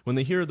people, when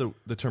they hear the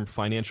term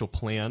financial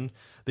plan,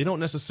 they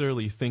don't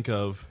necessarily think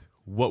of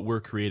what we're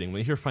creating.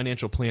 When they hear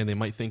financial plan, they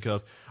might think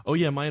of, oh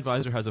yeah, my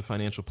advisor has a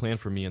financial plan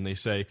for me, and they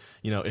say,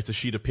 it's a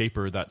sheet of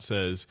paper that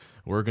says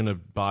we're going to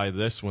buy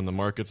this when the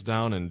market's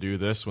down and do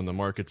this when the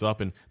market's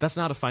up, and that's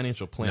not a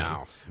financial plan.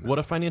 No. What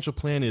a financial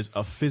plan is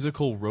a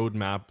physical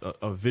roadmap,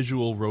 a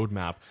visual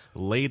roadmap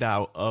laid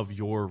out of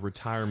your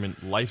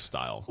retirement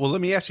lifestyle. Well,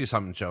 let me ask you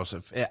something,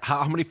 Joseph.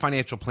 How many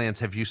financial plans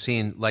have you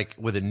seen, like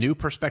with a new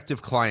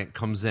prospective client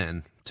comes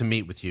in to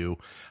meet with you,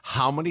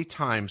 how many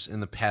times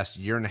in the past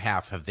year and a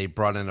half have they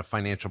brought in a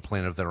financial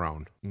plan of their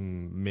own?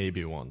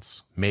 Maybe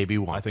once. Maybe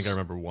once. I think I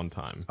remember one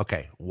time.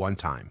 Okay, one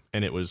time.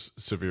 And it was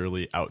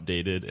severely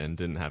outdated and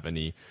didn't have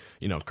any,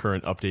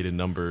 current updated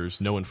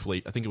numbers. No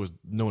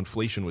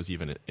inflation was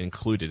even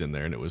included in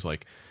there, and it was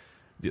like,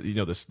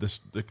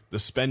 the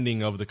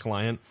spending of the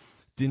client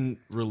didn't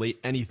relate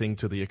anything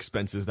to the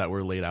expenses that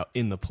were laid out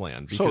in the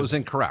plan. So it was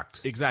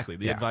incorrect. Exactly.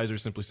 The advisor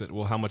simply said,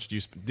 well, how much do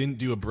you didn't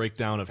do a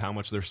breakdown of how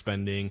much they're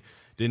spending,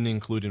 didn't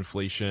include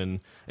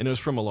inflation, and it was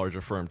from a larger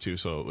firm too,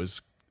 so it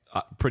was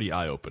pretty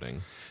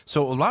eye-opening.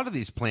 So a lot of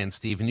these plans,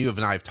 Steve, and you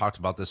and I have talked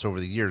about this over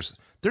the years,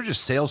 they're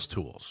just sales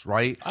tools,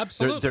 right?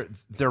 Absolutely.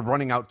 They're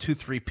running out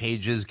 2-3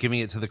 pages, giving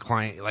it to the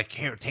client, like,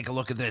 here, take a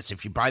look at this.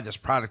 If you buy this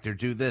product or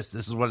do this,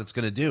 this is what it's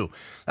going to do.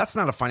 That's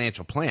not a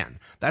financial plan.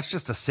 That's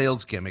just a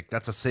sales gimmick.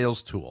 That's a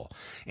sales tool.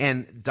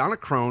 And Donna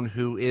Crone,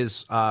 who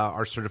is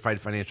our certified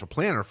financial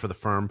planner for the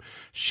firm,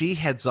 she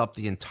heads up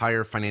the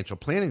entire financial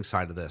planning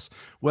side of this.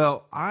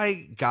 Well,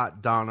 I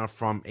got Donna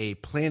from a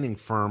planning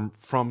firm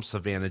from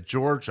Savannah,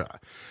 Georgia.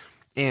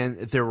 And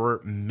there were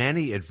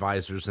many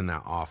advisors in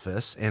that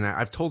office. And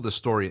I've told this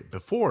story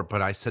before,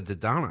 but I said to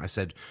Donna, I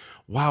said,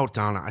 wow,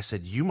 Donna, I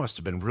said, you must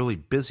have been really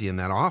busy in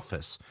that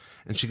office.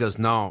 And she goes,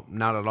 no,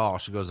 not at all.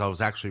 She goes, I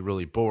was actually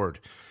really bored.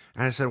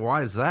 And I said,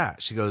 why is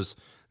that? She goes,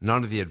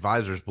 none of the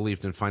advisors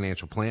believed in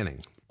financial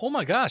planning. Oh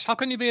my gosh, how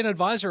can you be an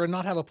advisor and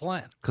not have a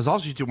plan? Because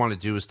all you do want to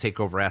do is take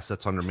over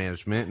assets under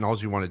management, and all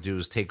you want to do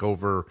is take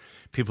over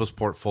people's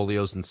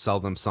portfolios and sell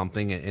them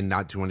something and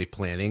not do any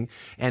planning.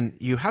 And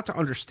you have to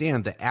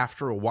understand that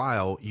after a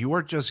while, you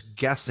are just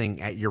guessing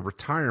at your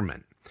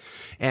retirement.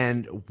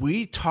 And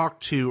we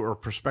talked to a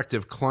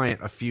prospective client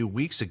a few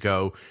weeks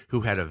ago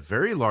who had a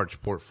very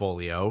large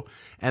portfolio,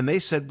 and they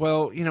said,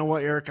 well, you know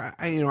what, Eric,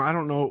 I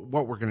don't know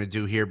what we're going to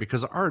do here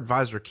because our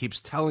advisor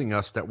keeps telling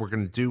us that we're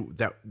going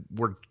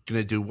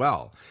to do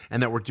well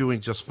and that we're doing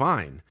just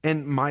fine.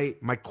 And my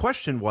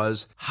question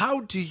was,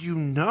 how do you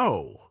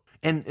know?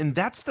 And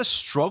that's the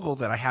struggle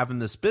that I have in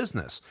this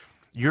business.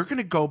 You're going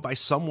to go by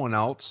someone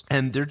else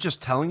and they're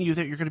just telling you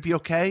that you're going to be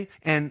okay.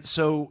 And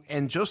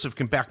Joseph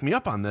can back me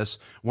up on this.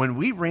 When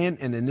we ran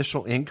an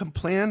initial income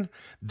plan,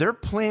 their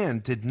plan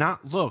did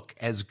not look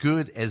as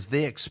good as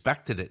they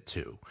expected it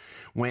to.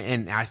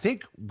 And I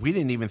think we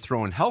didn't even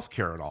throw in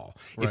healthcare at all.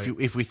 Right.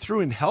 If we threw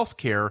in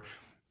healthcare,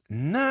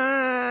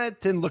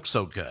 it didn't look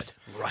so good.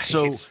 Right.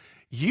 So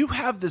you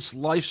have this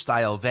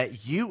lifestyle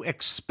that you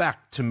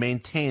expect to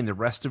maintain the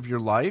rest of your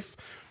life,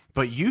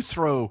 but you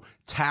throw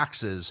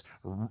taxes,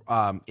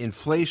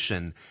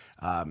 inflation,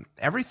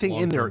 everything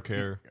in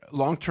there,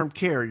 long-term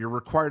care, your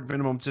required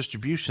minimum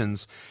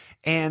distributions,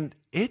 and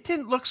it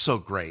didn't look so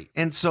great.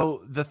 And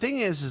so the thing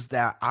is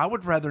that I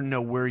would rather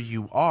know where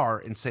you are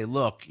and say,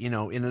 look, in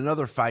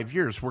another 5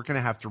 years, we're going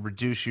to have to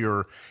reduce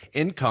your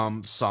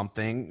income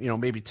something,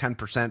 maybe 10%,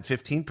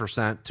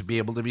 15% to be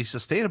able to be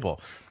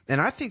sustainable.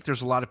 And I think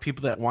there's a lot of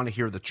people that want to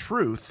hear the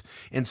truth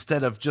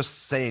instead of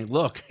just saying,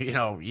 look,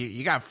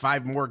 you got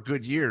 5 more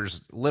good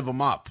years, live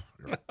them up.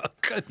 Oh,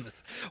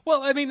 goodness.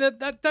 Well, I mean,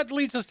 that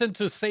leads us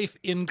into safe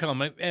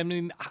income. I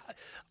mean,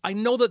 I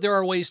know that there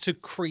are ways to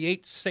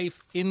create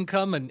safe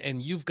income,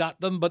 and you've got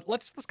them, but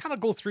let's kind of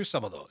go through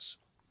some of those.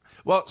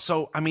 Well,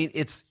 so, I mean,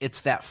 it's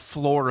that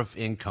floor of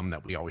income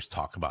that we always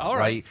talk about,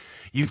 right?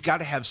 You've got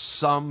to have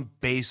some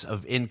base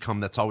of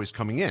income that's always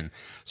coming in.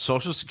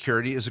 Social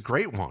Security is a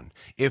great one.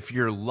 If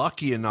you're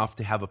lucky enough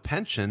to have a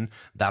pension,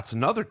 that's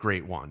another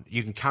great one.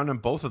 You can count on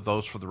both of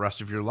those for the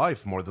rest of your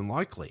life, more than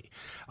likely.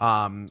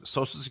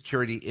 Social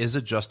Security is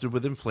adjusted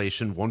with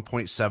inflation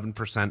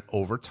 1.7%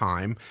 over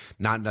time,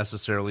 not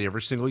necessarily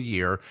every single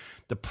year.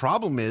 The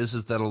problem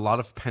is that a lot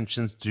of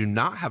pensions do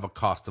not have a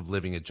cost of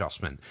living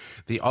adjustment.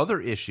 The other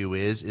issue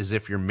is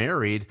if you're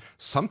married,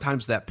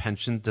 sometimes that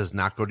pension does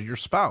not go to your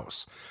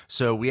spouse.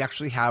 So we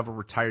actually have a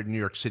retired New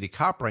York City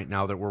cop right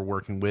now that we're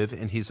working with,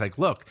 and he's like,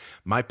 look,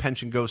 my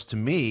pension goes to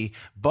me,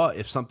 but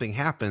if something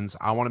happens,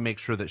 I want to make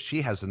sure that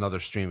she has another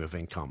stream of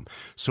income.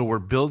 So we're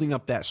building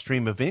up that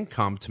stream of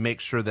income to make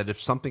sure that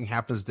if something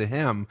happens to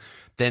him,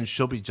 then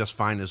she'll be just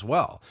fine as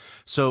well.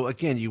 So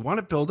again, you want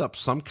to build up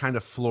some kind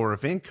of floor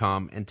of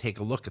income and take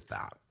a look at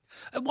that.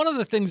 One of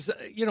the things,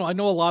 I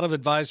know a lot of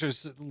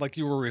advisors, like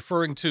you were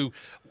referring to,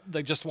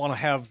 they just want to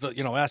have,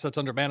 assets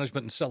under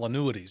management and sell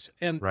annuities.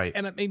 And, right.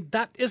 And I mean,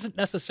 that isn't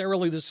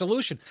necessarily the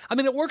solution. I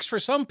mean, it works for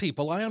some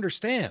people, I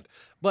understand.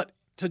 But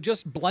to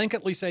just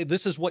blanketly say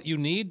this is what you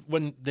need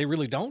when they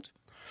really don't?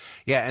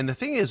 Yeah, and the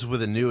thing is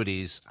with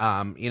annuities,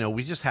 we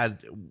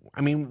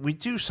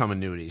do some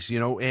annuities,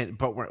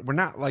 but we're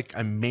not like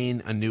a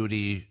main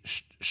annuity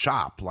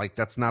shop. Like,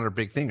 that's not our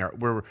big thing.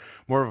 We're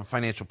more of a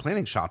financial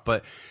planning shop.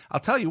 But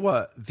I'll tell you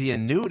what, the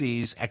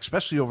annuities,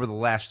 especially over the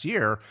last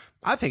year,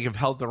 I think have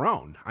held their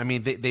own. I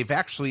mean, they've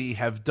actually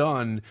have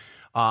done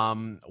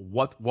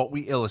what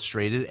we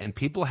illustrated, and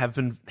people have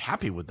been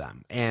happy with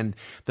them. And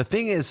the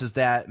thing is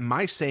that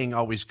my saying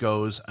always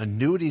goes,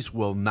 annuities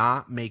will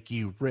not make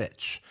you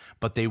rich,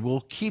 but they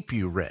will keep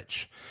you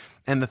rich.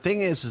 And the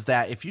thing is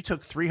that if you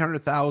took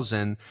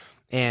 300,000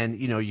 and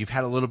you've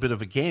had a little bit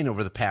of a gain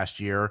over the past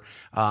year,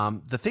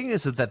 the thing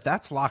is that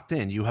that's locked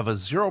in. You have a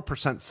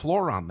 0%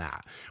 floor on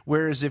that.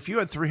 Whereas if you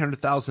had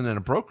 300,000 in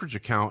a brokerage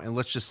account, and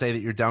let's just say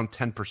that you're down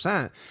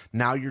 10%,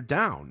 now you're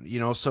down.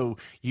 So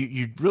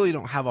you really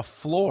don't have a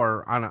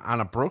floor on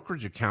a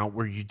brokerage account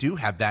where you do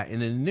have that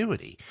in an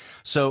annuity.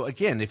 So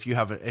again, if you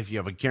have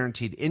a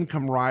guaranteed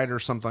income rider or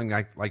something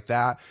like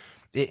that,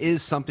 it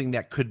is something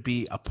that could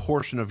be a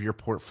portion of your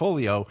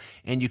portfolio,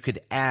 and you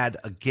could add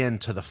again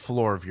to the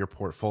floor of your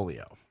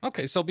portfolio.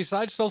 Okay, so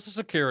besides Social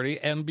Security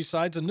and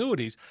besides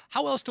annuities,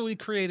 how else do we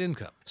create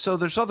income? So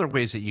there's other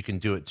ways that you can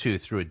do it too,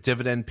 through a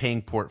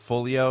dividend-paying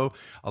portfolio.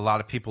 A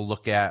lot of people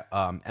look at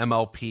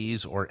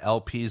MLPs or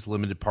LPs,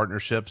 limited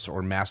partnerships,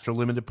 or master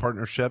limited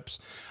partnerships.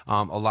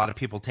 A lot of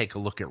people take a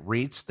look at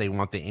REITs. They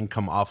want the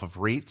income off of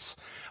REITs.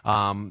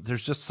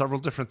 There's just several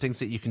different things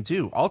that you can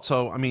do.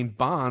 Also, I mean,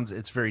 bonds,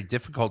 it's very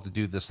difficult to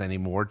do this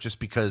anymore just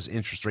because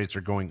interest rates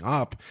are going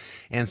up.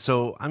 And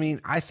so, I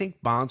mean, I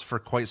think bonds for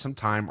quite some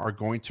time are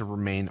going to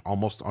remain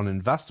almost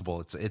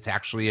uninvestable. It's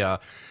actually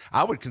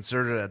I would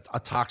consider it a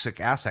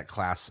toxic asset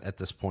class at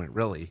this point,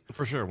 really.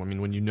 For sure. I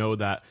mean, when you know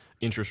that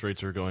interest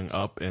rates are going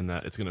up and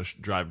that it's going to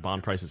drive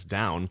bond prices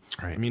down,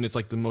 right. I mean, it's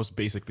like the most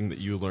basic thing that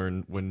you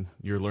learn when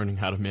you're learning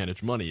how to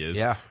manage money is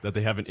that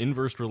they have an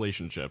inverse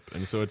relationship.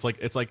 And so it's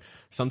like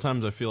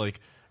sometimes I feel like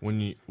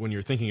when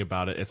you're thinking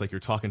about it, it's like you're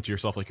talking to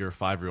yourself like you're a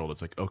 5-year-old.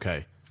 It's like,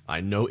 okay,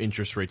 I know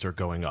interest rates are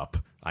going up.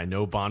 I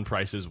know bond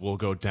prices will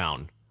go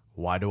down.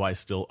 Why do I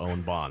still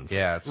own bonds?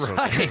 Yeah, it's so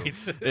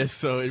Right.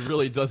 So it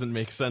really doesn't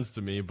make sense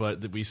to me,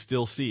 but we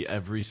still see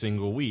every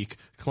single week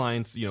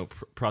clients,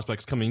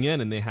 prospects coming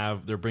in and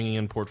they're bringing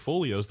in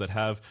portfolios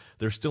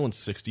they're still in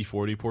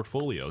 60-40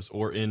 portfolios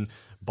or in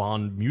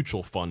bond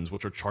mutual funds,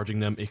 which are charging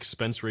them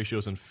expense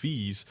ratios and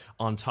fees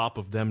on top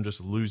of them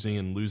just losing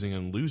and losing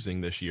and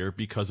losing this year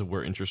because of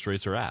where interest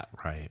rates are at.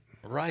 Right.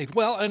 Right.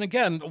 Well, and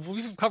again,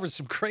 we've covered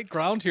some great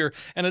ground here,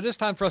 and it is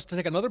time for us to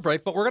take another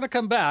break, but we're going to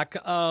come back.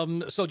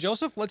 So,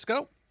 Joseph, let's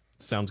go.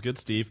 Sounds good,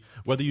 Steve.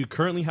 Whether you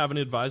currently have an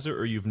advisor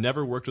or you've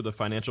never worked with a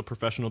financial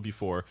professional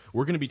before,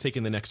 we're going to be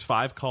taking the next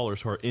 5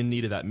 callers who are in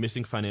need of that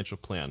missing financial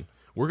plan.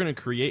 We're going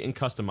to create and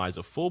customize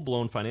a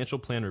full-blown financial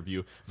plan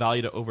review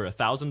valued at over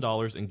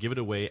 $1,000 and give it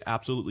away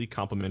absolutely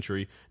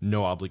complimentary,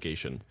 no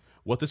obligation.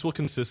 What this will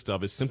consist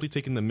of is simply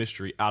taking the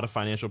mystery out of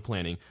financial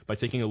planning by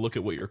taking a look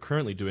at what you're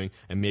currently doing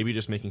and maybe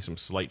just making some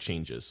slight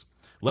changes.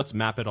 Let's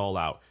map it all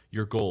out.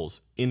 Your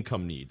goals,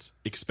 income needs,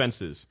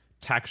 expenses,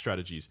 tax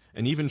strategies,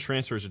 and even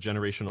transfers of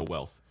generational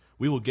wealth.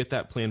 We will get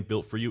that plan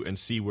built for you and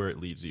see where it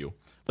leads you.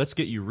 Let's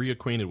get you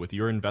reacquainted with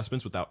your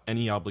investments without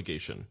any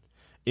obligation.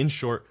 In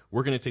short,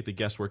 we're going to take the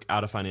guesswork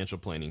out of financial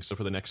planning. So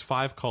for the next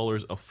 5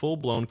 callers, a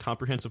full-blown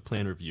comprehensive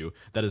plan review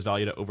that is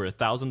valued at over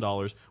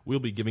 $1,000, we'll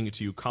be giving it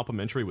to you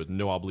complimentary with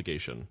no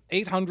obligation.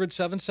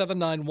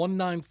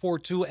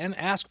 800-779-1942 and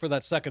ask for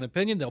that second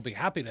opinion. They'll be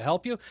happy to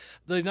help you.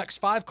 The next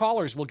 5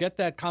 callers will get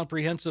that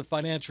comprehensive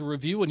financial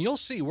review, and you'll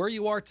see where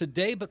you are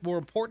today, but more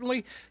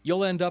importantly,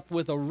 you'll end up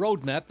with a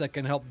roadmap that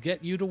can help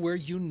get you to where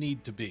you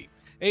need to be.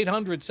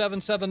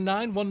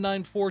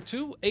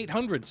 800-779-1942,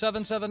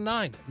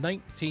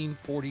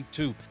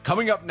 800-779-1942.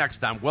 Coming up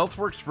next on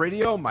WealthWorks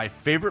Radio, my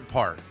favorite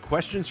part,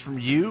 questions from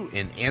you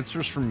and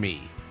answers from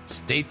me.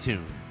 Stay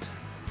tuned.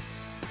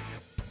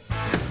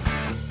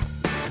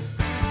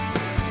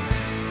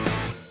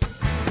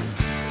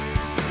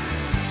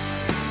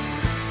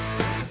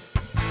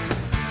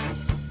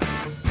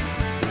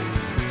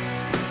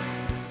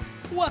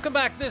 Welcome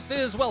back. This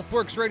is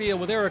WealthWorks Radio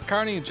with Eric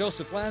Carney and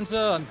Joseph Lanza.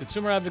 I'm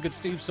consumer advocate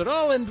Steve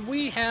Siddall, and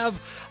we have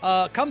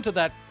come to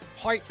that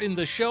part in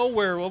the show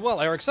where,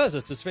 well, Eric says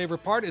it's his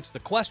favorite part. It's the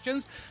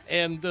questions,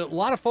 and a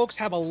lot of folks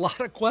have a lot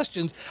of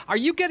questions. Are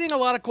you getting a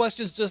lot of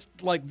questions just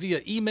like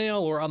via email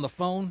or on the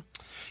phone?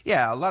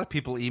 Yeah, a lot of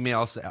people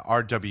email us at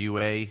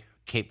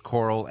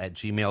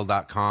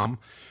rwa.capecoral@gmail.com.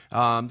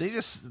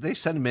 They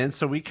send them in,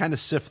 so we kind of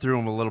sift through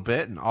them a little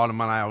bit, and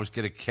Autumn and I always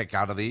get a kick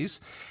out of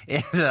these.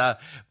 And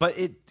but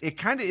it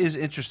kind of is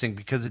interesting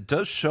because it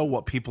does show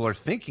what people are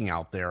thinking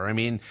out there. I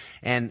mean,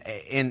 and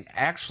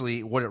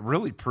actually what it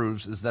really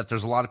proves is that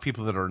there's a lot of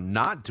people that are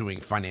not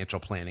doing financial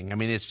planning. I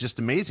mean, it's just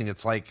amazing.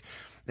 It's like,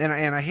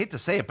 and I hate to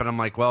say it, but I'm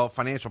like, well,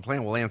 financial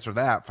plan will answer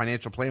that.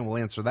 Financial plan will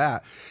answer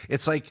that.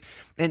 It's like,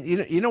 and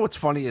you know what's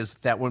funny is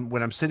that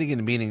when I'm sitting in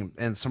a meeting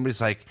and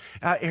somebody's like,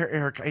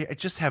 Eric, I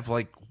just have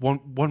like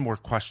one more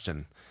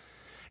question.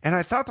 And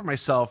I thought to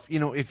myself,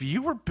 if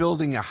you were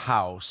building a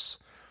house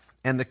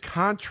and the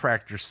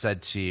contractor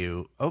said to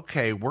you,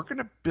 okay, we're going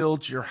to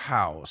build your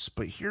house,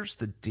 but here's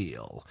the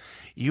deal.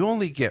 You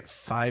only get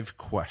 5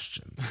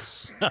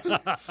 questions.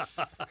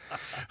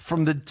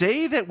 From the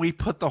day that we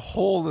put the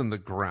hole in the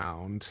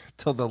ground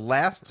till the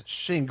last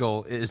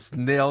shingle is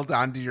nailed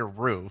onto your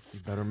roof.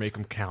 You better make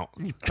them count.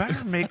 You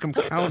better make them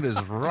count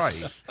is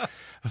right.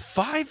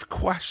 5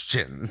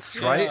 questions,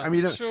 right? Yeah, I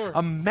mean, sure.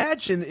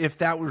 Imagine if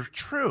that was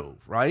true,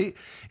 right?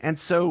 And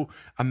so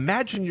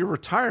imagine your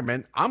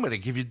retirement. I'm going to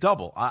give you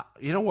double.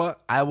 You know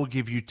what? I will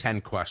give you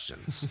 10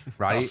 questions,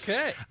 right?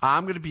 Okay.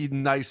 I'm going to be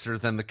nicer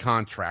than the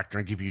contractor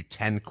and give you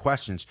 10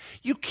 questions.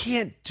 You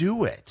can't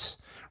do it.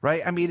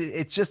 Right. I mean,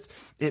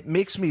 it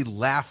makes me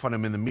laugh when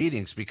I'm in the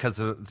meetings because,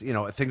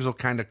 things will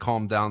kind of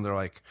calm down. They're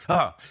like,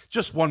 oh,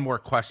 just one more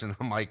question.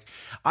 I'm like,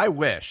 I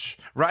wish.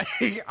 Right.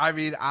 I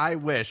mean, I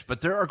wish.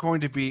 But there are going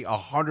to be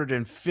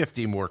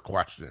 150 more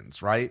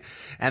questions. Right.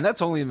 And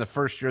that's only in the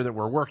first year that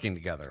we're working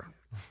together.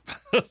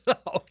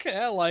 Okay,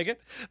 I like it.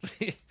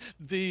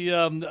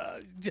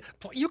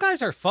 You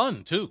guys are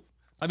fun too.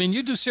 I mean,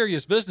 you do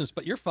serious business,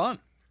 but you're fun.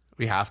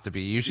 We have to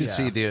be. You should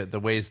see the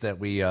ways that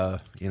we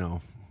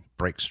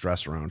break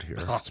stress around here.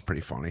 It's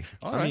pretty funny.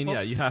 I mean,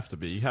 you have to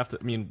be. You have to.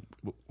 I mean,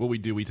 what we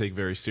do, we take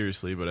very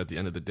seriously. But at the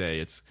end of the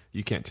day,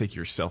 you can't take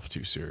yourself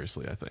too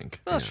seriously, I think.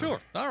 Oh,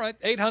 sure. All right.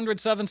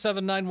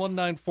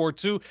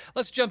 800-779-1942.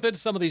 Let's jump into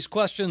some of these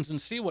questions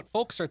and see what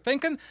folks are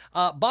thinking.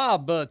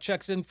 Bob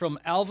checks in from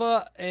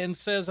Alva and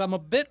says, I'm a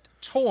bit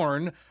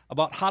torn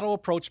about how to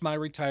approach my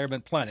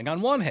retirement planning.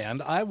 On one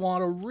hand, I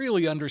want to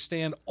really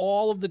understand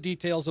all of the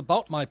details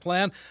about my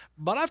plan,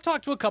 but I've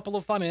talked to a couple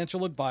of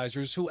financial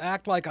advisors who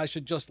act like I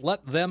should just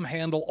let them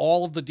handle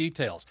all of the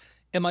details.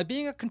 Am I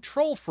being a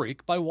control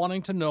freak by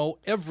wanting to know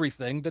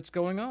everything that's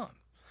going on?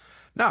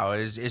 No,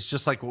 it's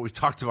just like what we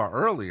talked about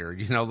earlier.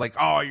 Like,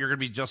 oh, you're going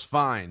to be just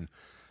fine.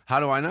 How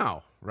do I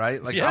know,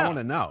 right? Like, I want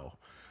to know.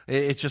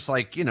 It's just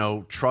like,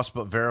 trust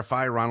but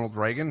verify, Ronald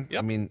Reagan. Yep,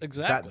 I mean,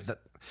 exactly.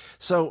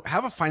 So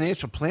have a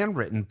financial plan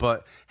written,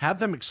 but have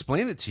them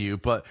explain it to you.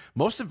 But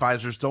most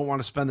advisors don't want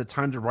to spend the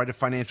time to write a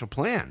financial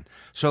plan.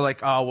 So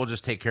like, oh, we'll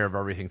just take care of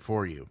everything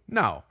for you.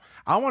 No,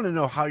 I want to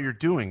know how you're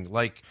doing.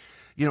 Like,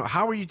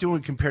 how are you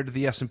doing compared to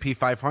the S&P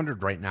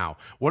 500 right now?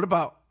 What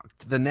about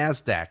the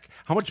NASDAQ?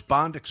 How much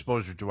bond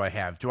exposure do I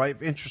have? Do I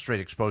have interest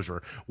rate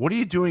exposure? What are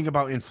you doing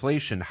about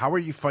inflation? How are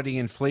you fighting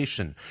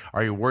inflation?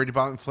 Are you worried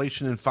about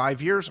inflation in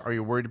 5 years? Are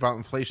you worried about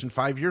inflation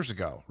 5 years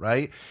ago,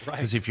 right?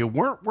 Because if you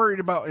weren't worried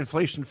about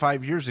inflation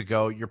 5 years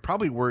ago, you're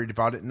probably worried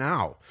about it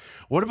now.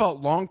 What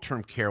about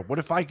long-term care? What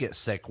if I get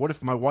sick? What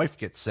if my wife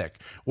gets sick?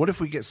 What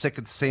if we get sick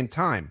at the same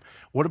time?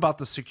 What about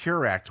the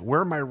Secure Act?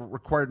 Where are my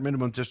required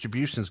minimum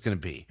distributions going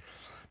to be?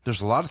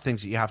 There's a lot of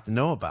things that you have to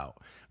know about.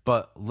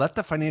 But let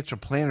the financial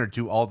planner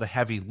do all the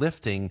heavy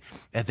lifting,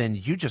 and then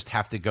you just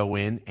have to go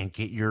in and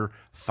get your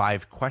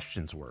 5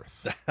 questions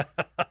worth.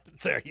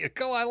 There you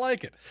go. I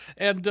like it.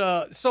 And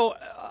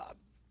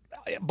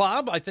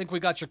Bob, I think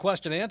we got your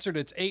question answered.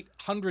 It's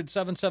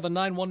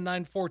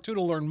 800-779-1942 to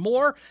learn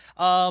more.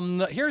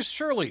 Here's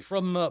Shirley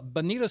from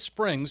Bonita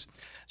Springs.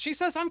 She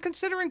says, I'm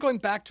considering going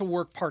back to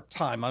work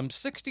part-time. I'm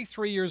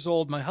 63 years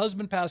old. My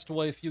husband passed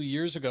away a few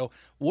years ago.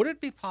 Would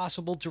it be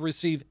possible to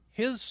receive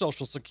his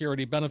Social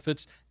Security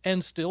benefits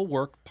and still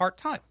work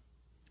part-time?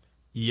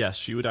 Yes,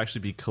 she would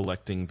actually be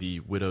collecting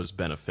the widow's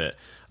benefit.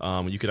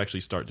 You could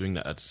actually start doing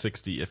that at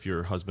 60 if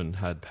your husband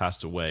had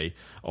passed away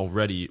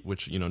already,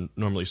 which,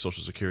 normally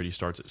Social Security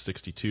starts at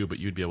 62, but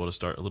you'd be able to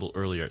start a little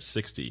earlier at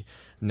 60.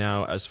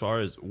 Now, as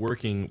far as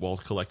working while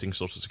collecting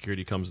Social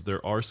Security comes,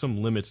 there are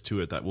some limits to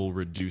it that will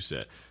reduce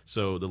it.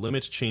 So the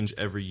limits change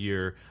every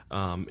year,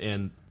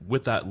 and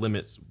with that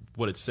limit,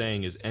 what it's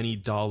saying is any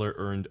dollar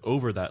earned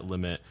over that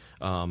limit,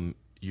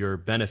 your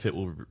benefit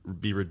will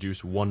be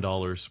reduced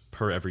 $1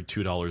 per every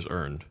 $2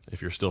 earned.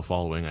 If you're still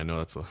following, I know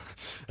that's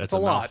a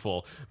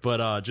mouthful,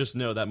 but just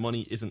know that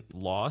money isn't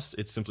lost.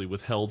 It's simply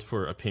withheld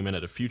for a payment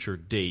at a future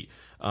date.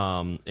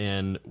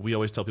 And we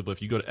always tell people, if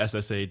you go to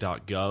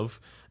ssa.gov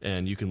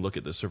and you can look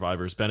at the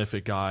survivor's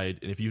benefit guide,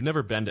 and if you've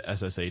never been to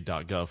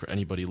ssa.gov, for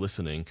anybody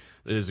listening,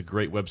 it is a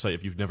great website.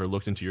 If you've never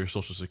looked into your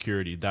Social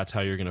Security, that's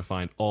how you're going to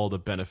find all the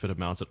benefit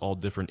amounts at all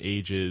different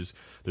ages.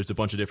 There's a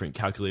bunch of different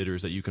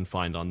calculators that you can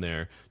find on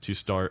there to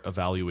start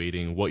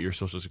evaluating what your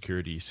Social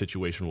Security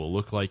situation will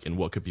look like and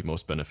what could be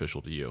most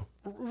beneficial to you.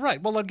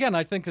 Right. Well, again,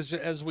 I think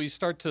as we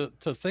start to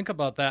think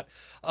about that,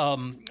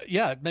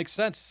 it makes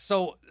sense.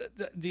 So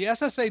the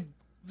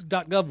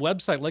SSA.gov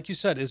website, like you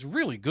said, is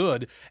really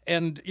good.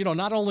 And,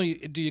 not only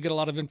do you get a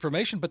lot of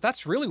information, but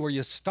that's really where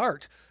you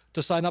start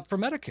to sign up for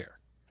Medicare.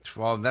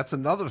 Well, that's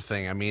another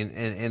thing. I mean,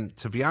 and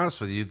to be honest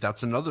with you,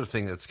 that's another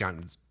thing that's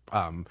gotten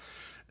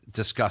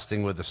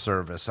disgusting with the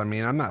service. I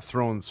mean, I'm not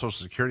throwing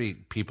Social Security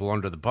people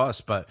under the bus,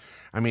 but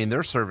I mean,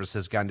 their service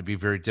has gotten to be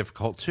very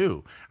difficult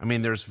too. I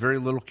mean, there's very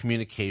little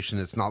communication.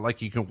 It's not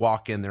like you can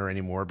walk in there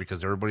anymore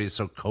because everybody's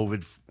so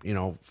COVID,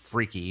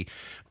 freaky.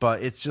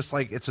 But it's just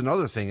like, it's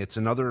another thing. It's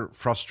another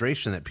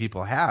frustration that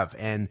people have.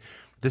 And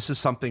this is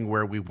something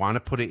where we want to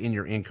put it in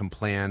your income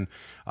plan.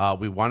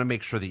 We want to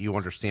make sure that you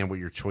understand what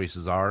your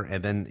choices are,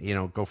 and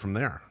then, go from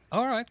there.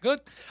 All right,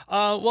 good.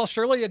 Well,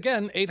 Shirley,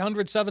 again,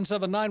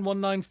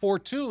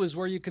 800-779-1942 is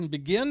where you can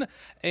begin.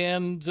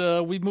 And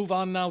we move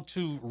on now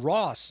to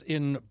Ross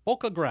in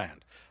Boca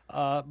Grande.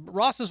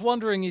 Ross is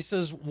wondering, he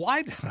says,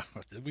 why,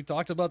 we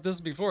talked about this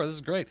before, this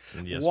is great.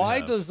 Yes,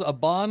 why does a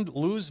bond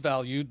lose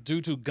value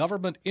due to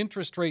government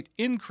interest rate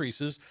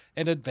increases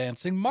and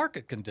advancing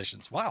market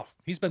conditions? Wow,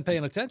 he's been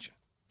paying attention.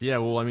 Yeah,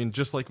 well, I mean,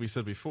 just like we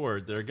said before,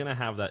 they're going to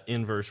have that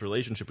inverse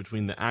relationship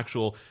between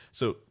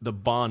the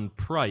bond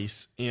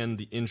price and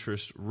the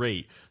interest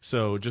rate.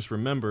 So just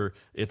remember,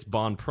 it's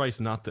bond price,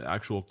 not the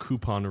actual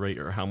coupon rate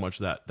or how much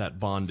that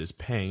bond is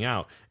paying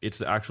out. It's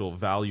the actual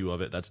value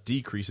of it that's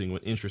decreasing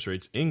when interest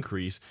rates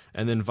increase,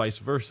 and then vice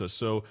versa.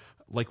 So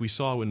like we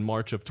saw in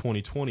March of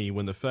 2020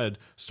 when the Fed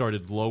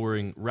started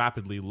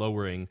rapidly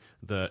lowering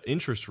the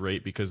interest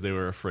rate because they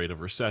were afraid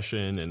of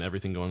recession and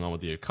everything going on with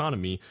the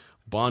economy,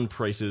 bond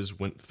prices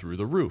went through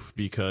the roof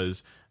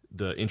because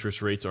the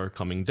interest rates are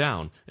coming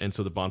down, and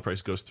so the bond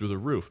price goes through the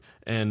roof.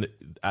 And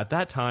at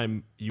that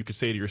time, you could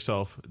say to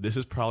yourself, this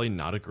is probably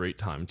not a great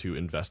time to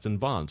invest in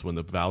bonds when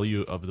the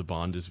value of the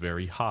bond is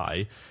very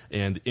high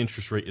and the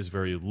interest rate is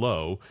very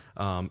low.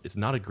 It's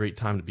not a great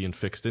time to be in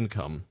fixed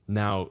income.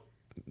 Now,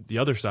 the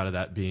other side of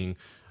that being,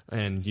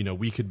 and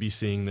we could be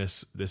seeing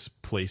this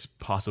place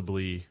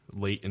possibly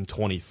late in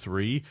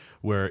 23,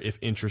 where if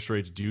interest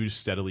rates do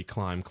steadily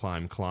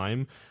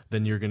climb,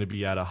 then you're going to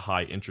be at a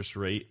high interest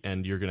rate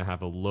and you're going to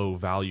have a low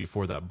value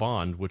for that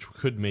bond, which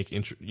could make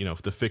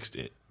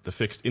the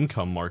fixed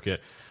income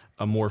market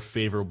a more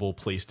favorable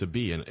place to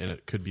be, and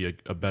it could be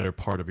a better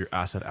part of your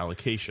asset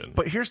allocation.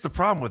 But here's the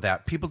problem with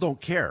that. People don't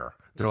care.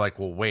 They're like,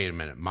 well, wait a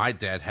minute. My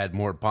dad had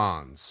more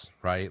bonds,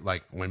 right?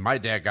 Like when my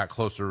dad got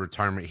closer to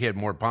retirement, he had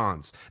more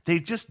bonds. They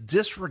just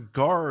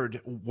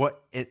disregard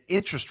what an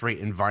interest rate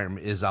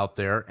environment is out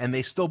there, and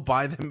they still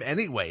buy them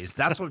anyways.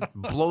 That's what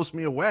blows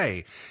me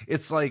away.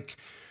 It's like,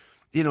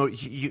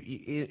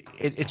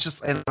 it's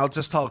just, and I'll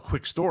just tell a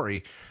quick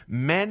story.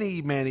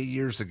 Many, many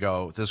years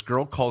ago, this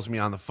girl calls me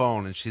on the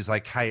phone and she's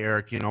like, hi,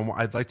 Eric,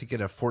 I'd like to get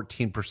a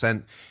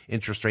 14%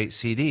 interest rate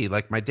CD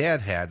like my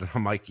dad had. And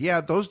I'm like, yeah,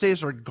 those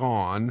days are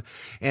gone.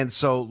 And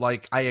so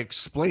like I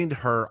explained to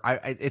her,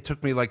 it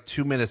took me like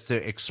 2 minutes to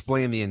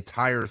explain the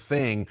entire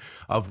thing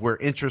of where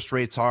interest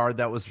rates are.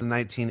 That was the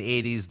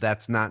 1980s.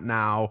 That's not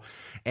now.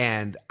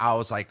 And I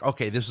was like,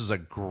 okay, this is a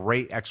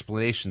great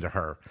explanation to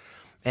her.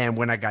 And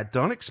when I got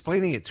done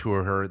explaining it to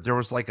her, there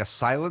was like a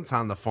silence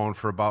on the phone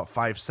for about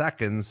 5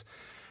 seconds.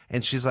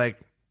 And she's like,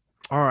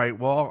 all right,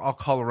 well, I'll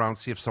call around,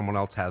 see if someone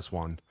else has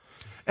one.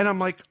 And I'm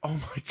like, oh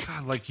my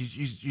God, like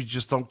you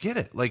just don't get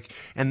it. Like,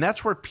 and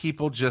that's where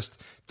people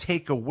just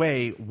take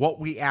away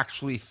what we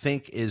actually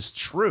think is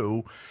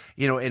true,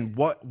 and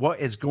what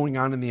is going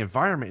on in the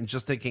environment, and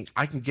just thinking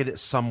I can get it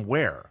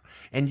somewhere.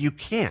 And you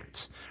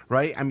can't,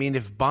 right? I mean,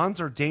 if bonds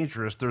are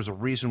dangerous, there's a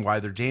reason why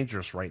they're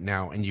dangerous right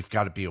now, and you've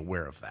got to be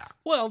aware of that.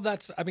 Well,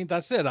 that's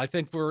it. I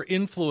think we're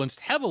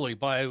influenced heavily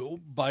by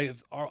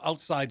our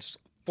outside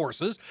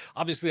forces.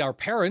 Obviously, our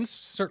parents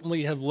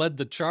certainly have led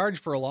the charge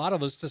for a lot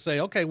of us to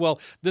say, okay,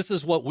 well, this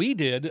is what we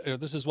did, or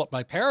this is what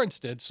my parents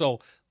did, so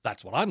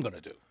that's what I'm going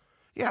to do.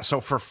 Yeah, so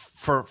for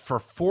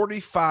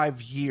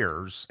 45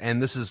 years,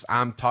 and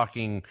I'm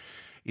talking,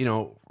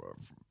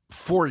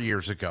 4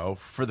 years ago,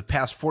 for the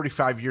past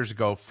 45 years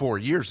ago, 4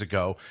 years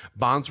ago,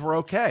 bonds were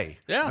okay.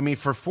 Yeah. I mean,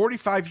 for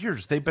 45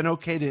 years, they've been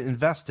okay to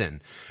invest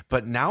in.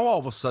 But now all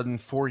of a sudden,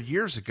 4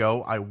 years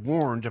ago, I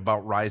warned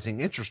about rising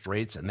interest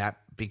rates, and that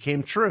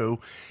became true.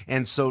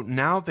 And so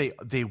now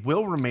they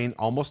will remain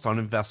almost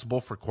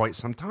uninvestable for quite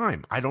some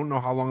time. I don't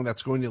know how long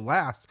that's going to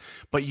last,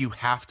 but you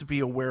have to be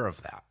aware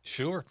of that.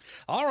 Sure.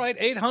 All right,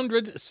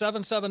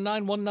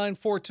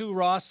 800-779-1942,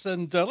 Ross.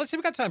 And let's see,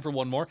 we got time for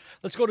one more.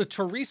 Let's go to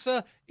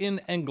Teresa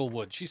in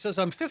Englewood. She says,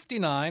 I'm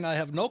 59. I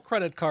have no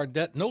credit card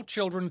debt, no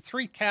children,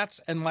 3 cats,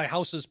 and my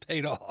house is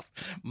paid off.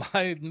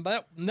 My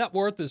net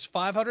worth is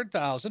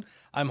 $500,000.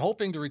 I'm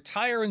hoping to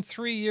retire in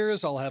 3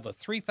 years. I'll have a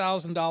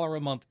 $3,000 a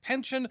month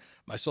pension.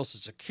 My Social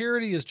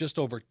Security is just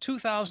over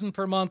 $2,000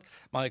 per month.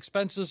 My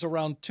expenses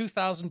around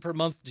 $2,000 per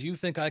month. Do you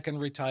think I can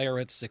retire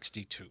at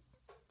 62?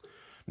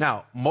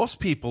 Now, most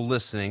people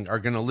listening are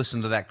going to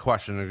listen to that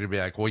question. They're going to be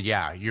like, well,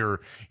 yeah,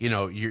 you're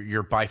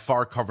by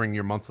far covering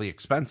your monthly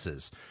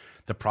expenses.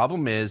 The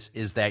problem is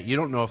that you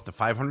don't know if the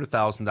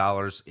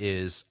 $500,000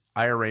 is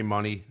IRA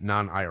money,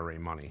 non-IRA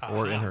money,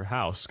 or in her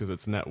house, because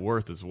it's net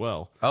worth as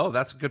well. Oh,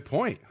 that's a good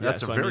point.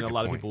 That's a very good point. A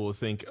lot of people will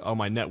think, oh,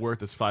 my net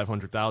worth is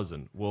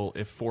 $500,000. Well,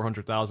 if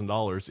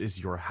 $400,000 is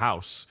your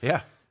house,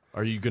 yeah,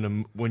 are you going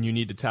to, when you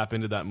need to tap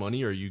into that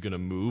money, are you going to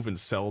move and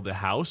sell the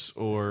house,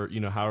 or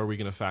how are we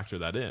going to factor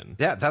that in?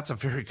 Yeah, that's a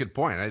very good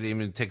point. I didn't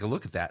even take a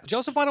look at that.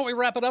 Joseph, why don't we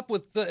wrap it up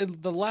with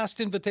the last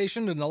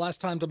invitation and the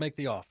last time to make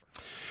the offer?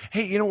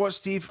 Hey, you know what,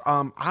 Steve?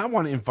 I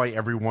want to invite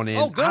everyone in.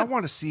 Oh, good. I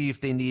want to see if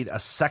they need a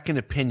second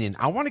opinion.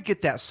 I want to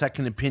get that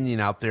second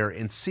opinion out there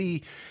and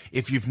see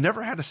if you've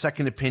never had a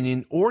second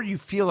opinion or you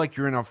feel like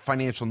you're in a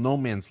financial no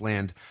man's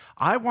land.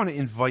 I want to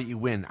invite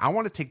you in. I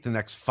want to take the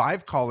next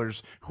 5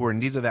 callers who are in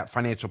need of that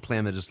financial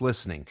plan that is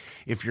listening.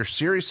 If you're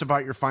serious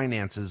about your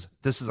finances,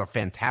 this is a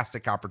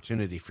fantastic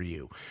opportunity for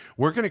you.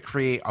 We're going to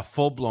create a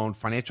full-blown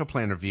financial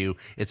plan review.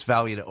 It's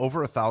valued at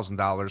over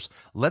 $1,000.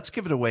 Let's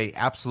give it away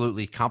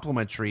absolutely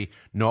complimentary,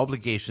 no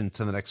obligation,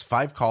 to the next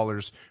 5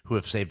 callers who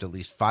have saved at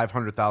least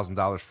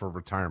 $500,000 for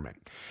retirement.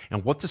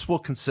 And what this will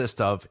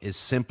consist of is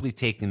simply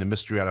taking the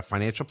mystery out of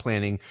financial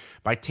planning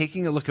by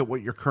taking a look at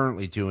what you're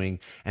currently doing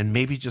and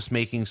maybe just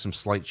making some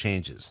slight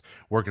changes.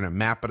 We're going to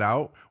map it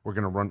out. We're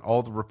going to run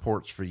all the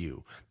reports for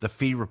you. The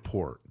fee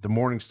report, the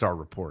Morningstar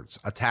reports,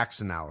 a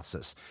tax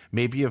analysis,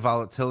 maybe a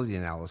volatility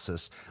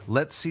analysis.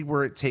 Let's see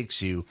where it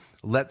takes you.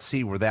 Let's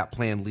see where that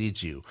plan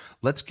leads you.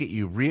 Let's get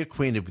you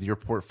reacquainted with your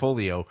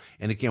portfolio,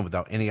 and again,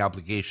 without any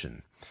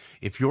obligation.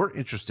 If you're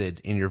interested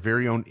in your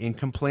very own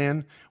income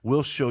plan,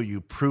 we'll show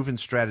you proven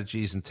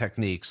strategies and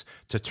techniques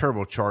to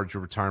turbocharge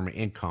your retirement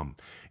income.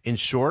 In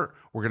short,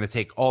 we're going to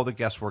take all the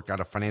guesswork out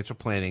of financial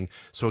planning.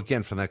 So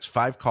again, for the next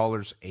 5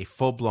 callers, a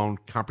full-blown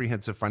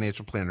comprehensive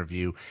financial plan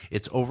review.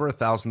 It's over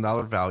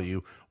 $1,000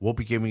 value. We'll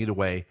be giving it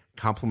away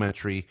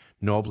complimentary,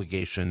 no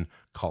obligation.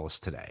 Call us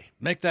today.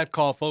 Make that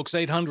call, folks.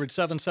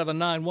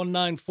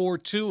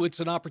 800-779-1942. It's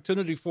an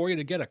opportunity for you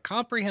to get a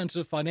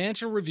comprehensive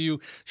financial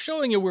review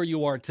showing you where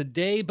you are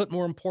today, but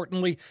more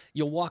importantly,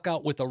 you'll walk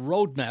out with a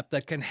roadmap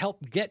that can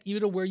help get you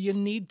to where you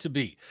need to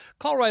be.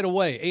 Call right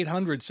away,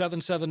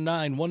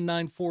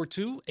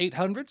 800-779-1942,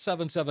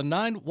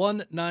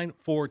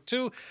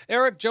 800-779-1942.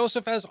 Eric,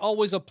 Joseph, as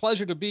always, a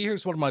pleasure to be here.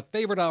 It's one of my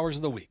favorite hours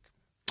of the week.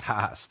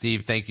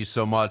 Steve, thank you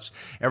so much.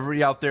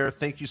 Everybody out there,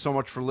 thank you so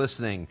much for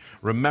listening.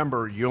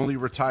 Remember, you only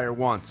retire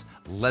once.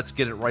 Let's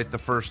get it right the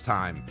first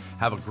time.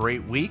 Have a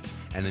great week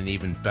and an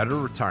even better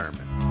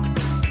retirement.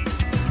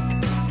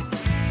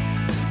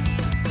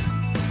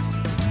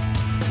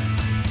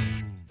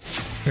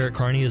 Eric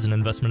Carney is an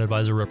investment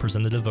advisor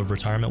representative of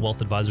Retirement Wealth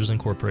Advisors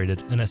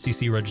Incorporated, an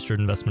SEC-registered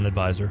investment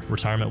advisor.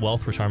 Retirement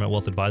Wealth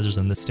Advisors,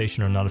 and this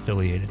station are not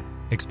affiliated.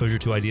 Exposure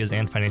to ideas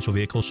and financial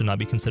vehicles should not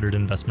be considered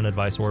investment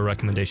advice or a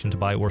recommendation to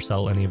buy or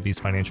sell any of these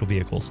financial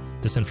vehicles.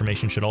 This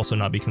information should also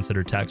not be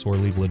considered tax or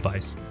legal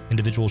advice.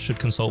 Individuals should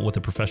consult with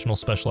a professional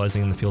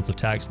specializing in the fields of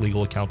tax,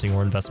 legal, accounting,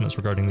 or investments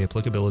regarding the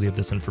applicability of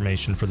this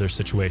information for their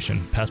situation.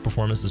 Past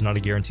performance is not a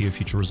guarantee of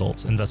future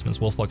results.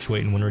 Investments will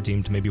fluctuate, and when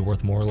redeemed may be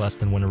worth more or less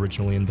than when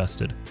originally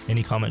invested.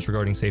 Any comments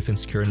regarding safe and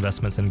secure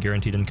investments and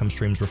guaranteed income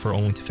streams refer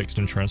only to fixed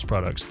insurance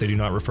products. They do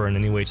not refer in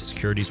any way to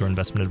securities or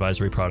investment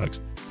advisory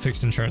products.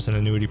 Fixed insurance and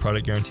annuity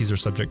product guarantees are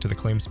subject to the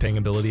claims paying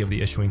ability of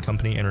the issuing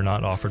company and are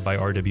not offered by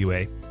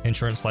RWA.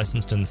 Insurance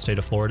licensed in the state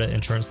of Florida.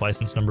 Insurance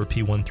license number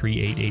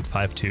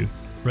P138852.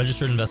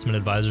 Registered investment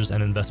advisors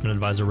and investment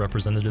advisor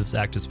representatives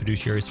act as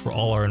fiduciaries for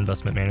all our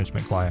investment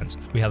management clients.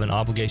 We have an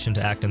obligation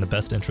to act in the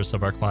best interests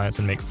of our clients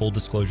and make full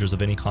disclosures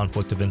of any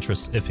conflict of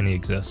interest, if any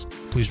exists.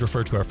 Please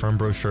refer to our firm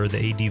brochure,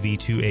 the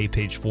ADV2A,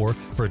 page 4,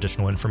 for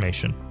additional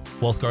information.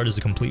 WealthGuard is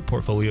a complete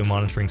portfolio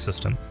monitoring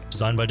system.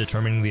 Designed by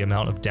determining the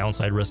amount of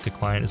downside risk a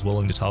client is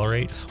willing to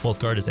tolerate,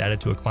 WealthGuard is added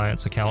to a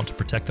client's account to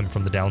protect them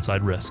from the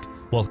downside risk.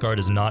 WealthGuard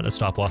is not a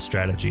stop-loss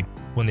strategy.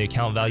 When the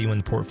account value in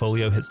the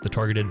portfolio hits the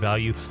targeted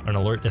value, an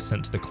alert is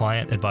sent to the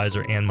client,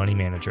 advisor, and money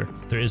manager.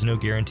 There is no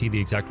guarantee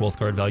the exact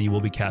WealthGuard value will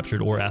be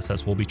captured or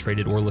assets will be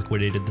traded or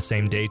liquidated the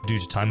same day due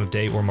to time of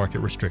day or market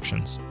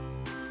restrictions.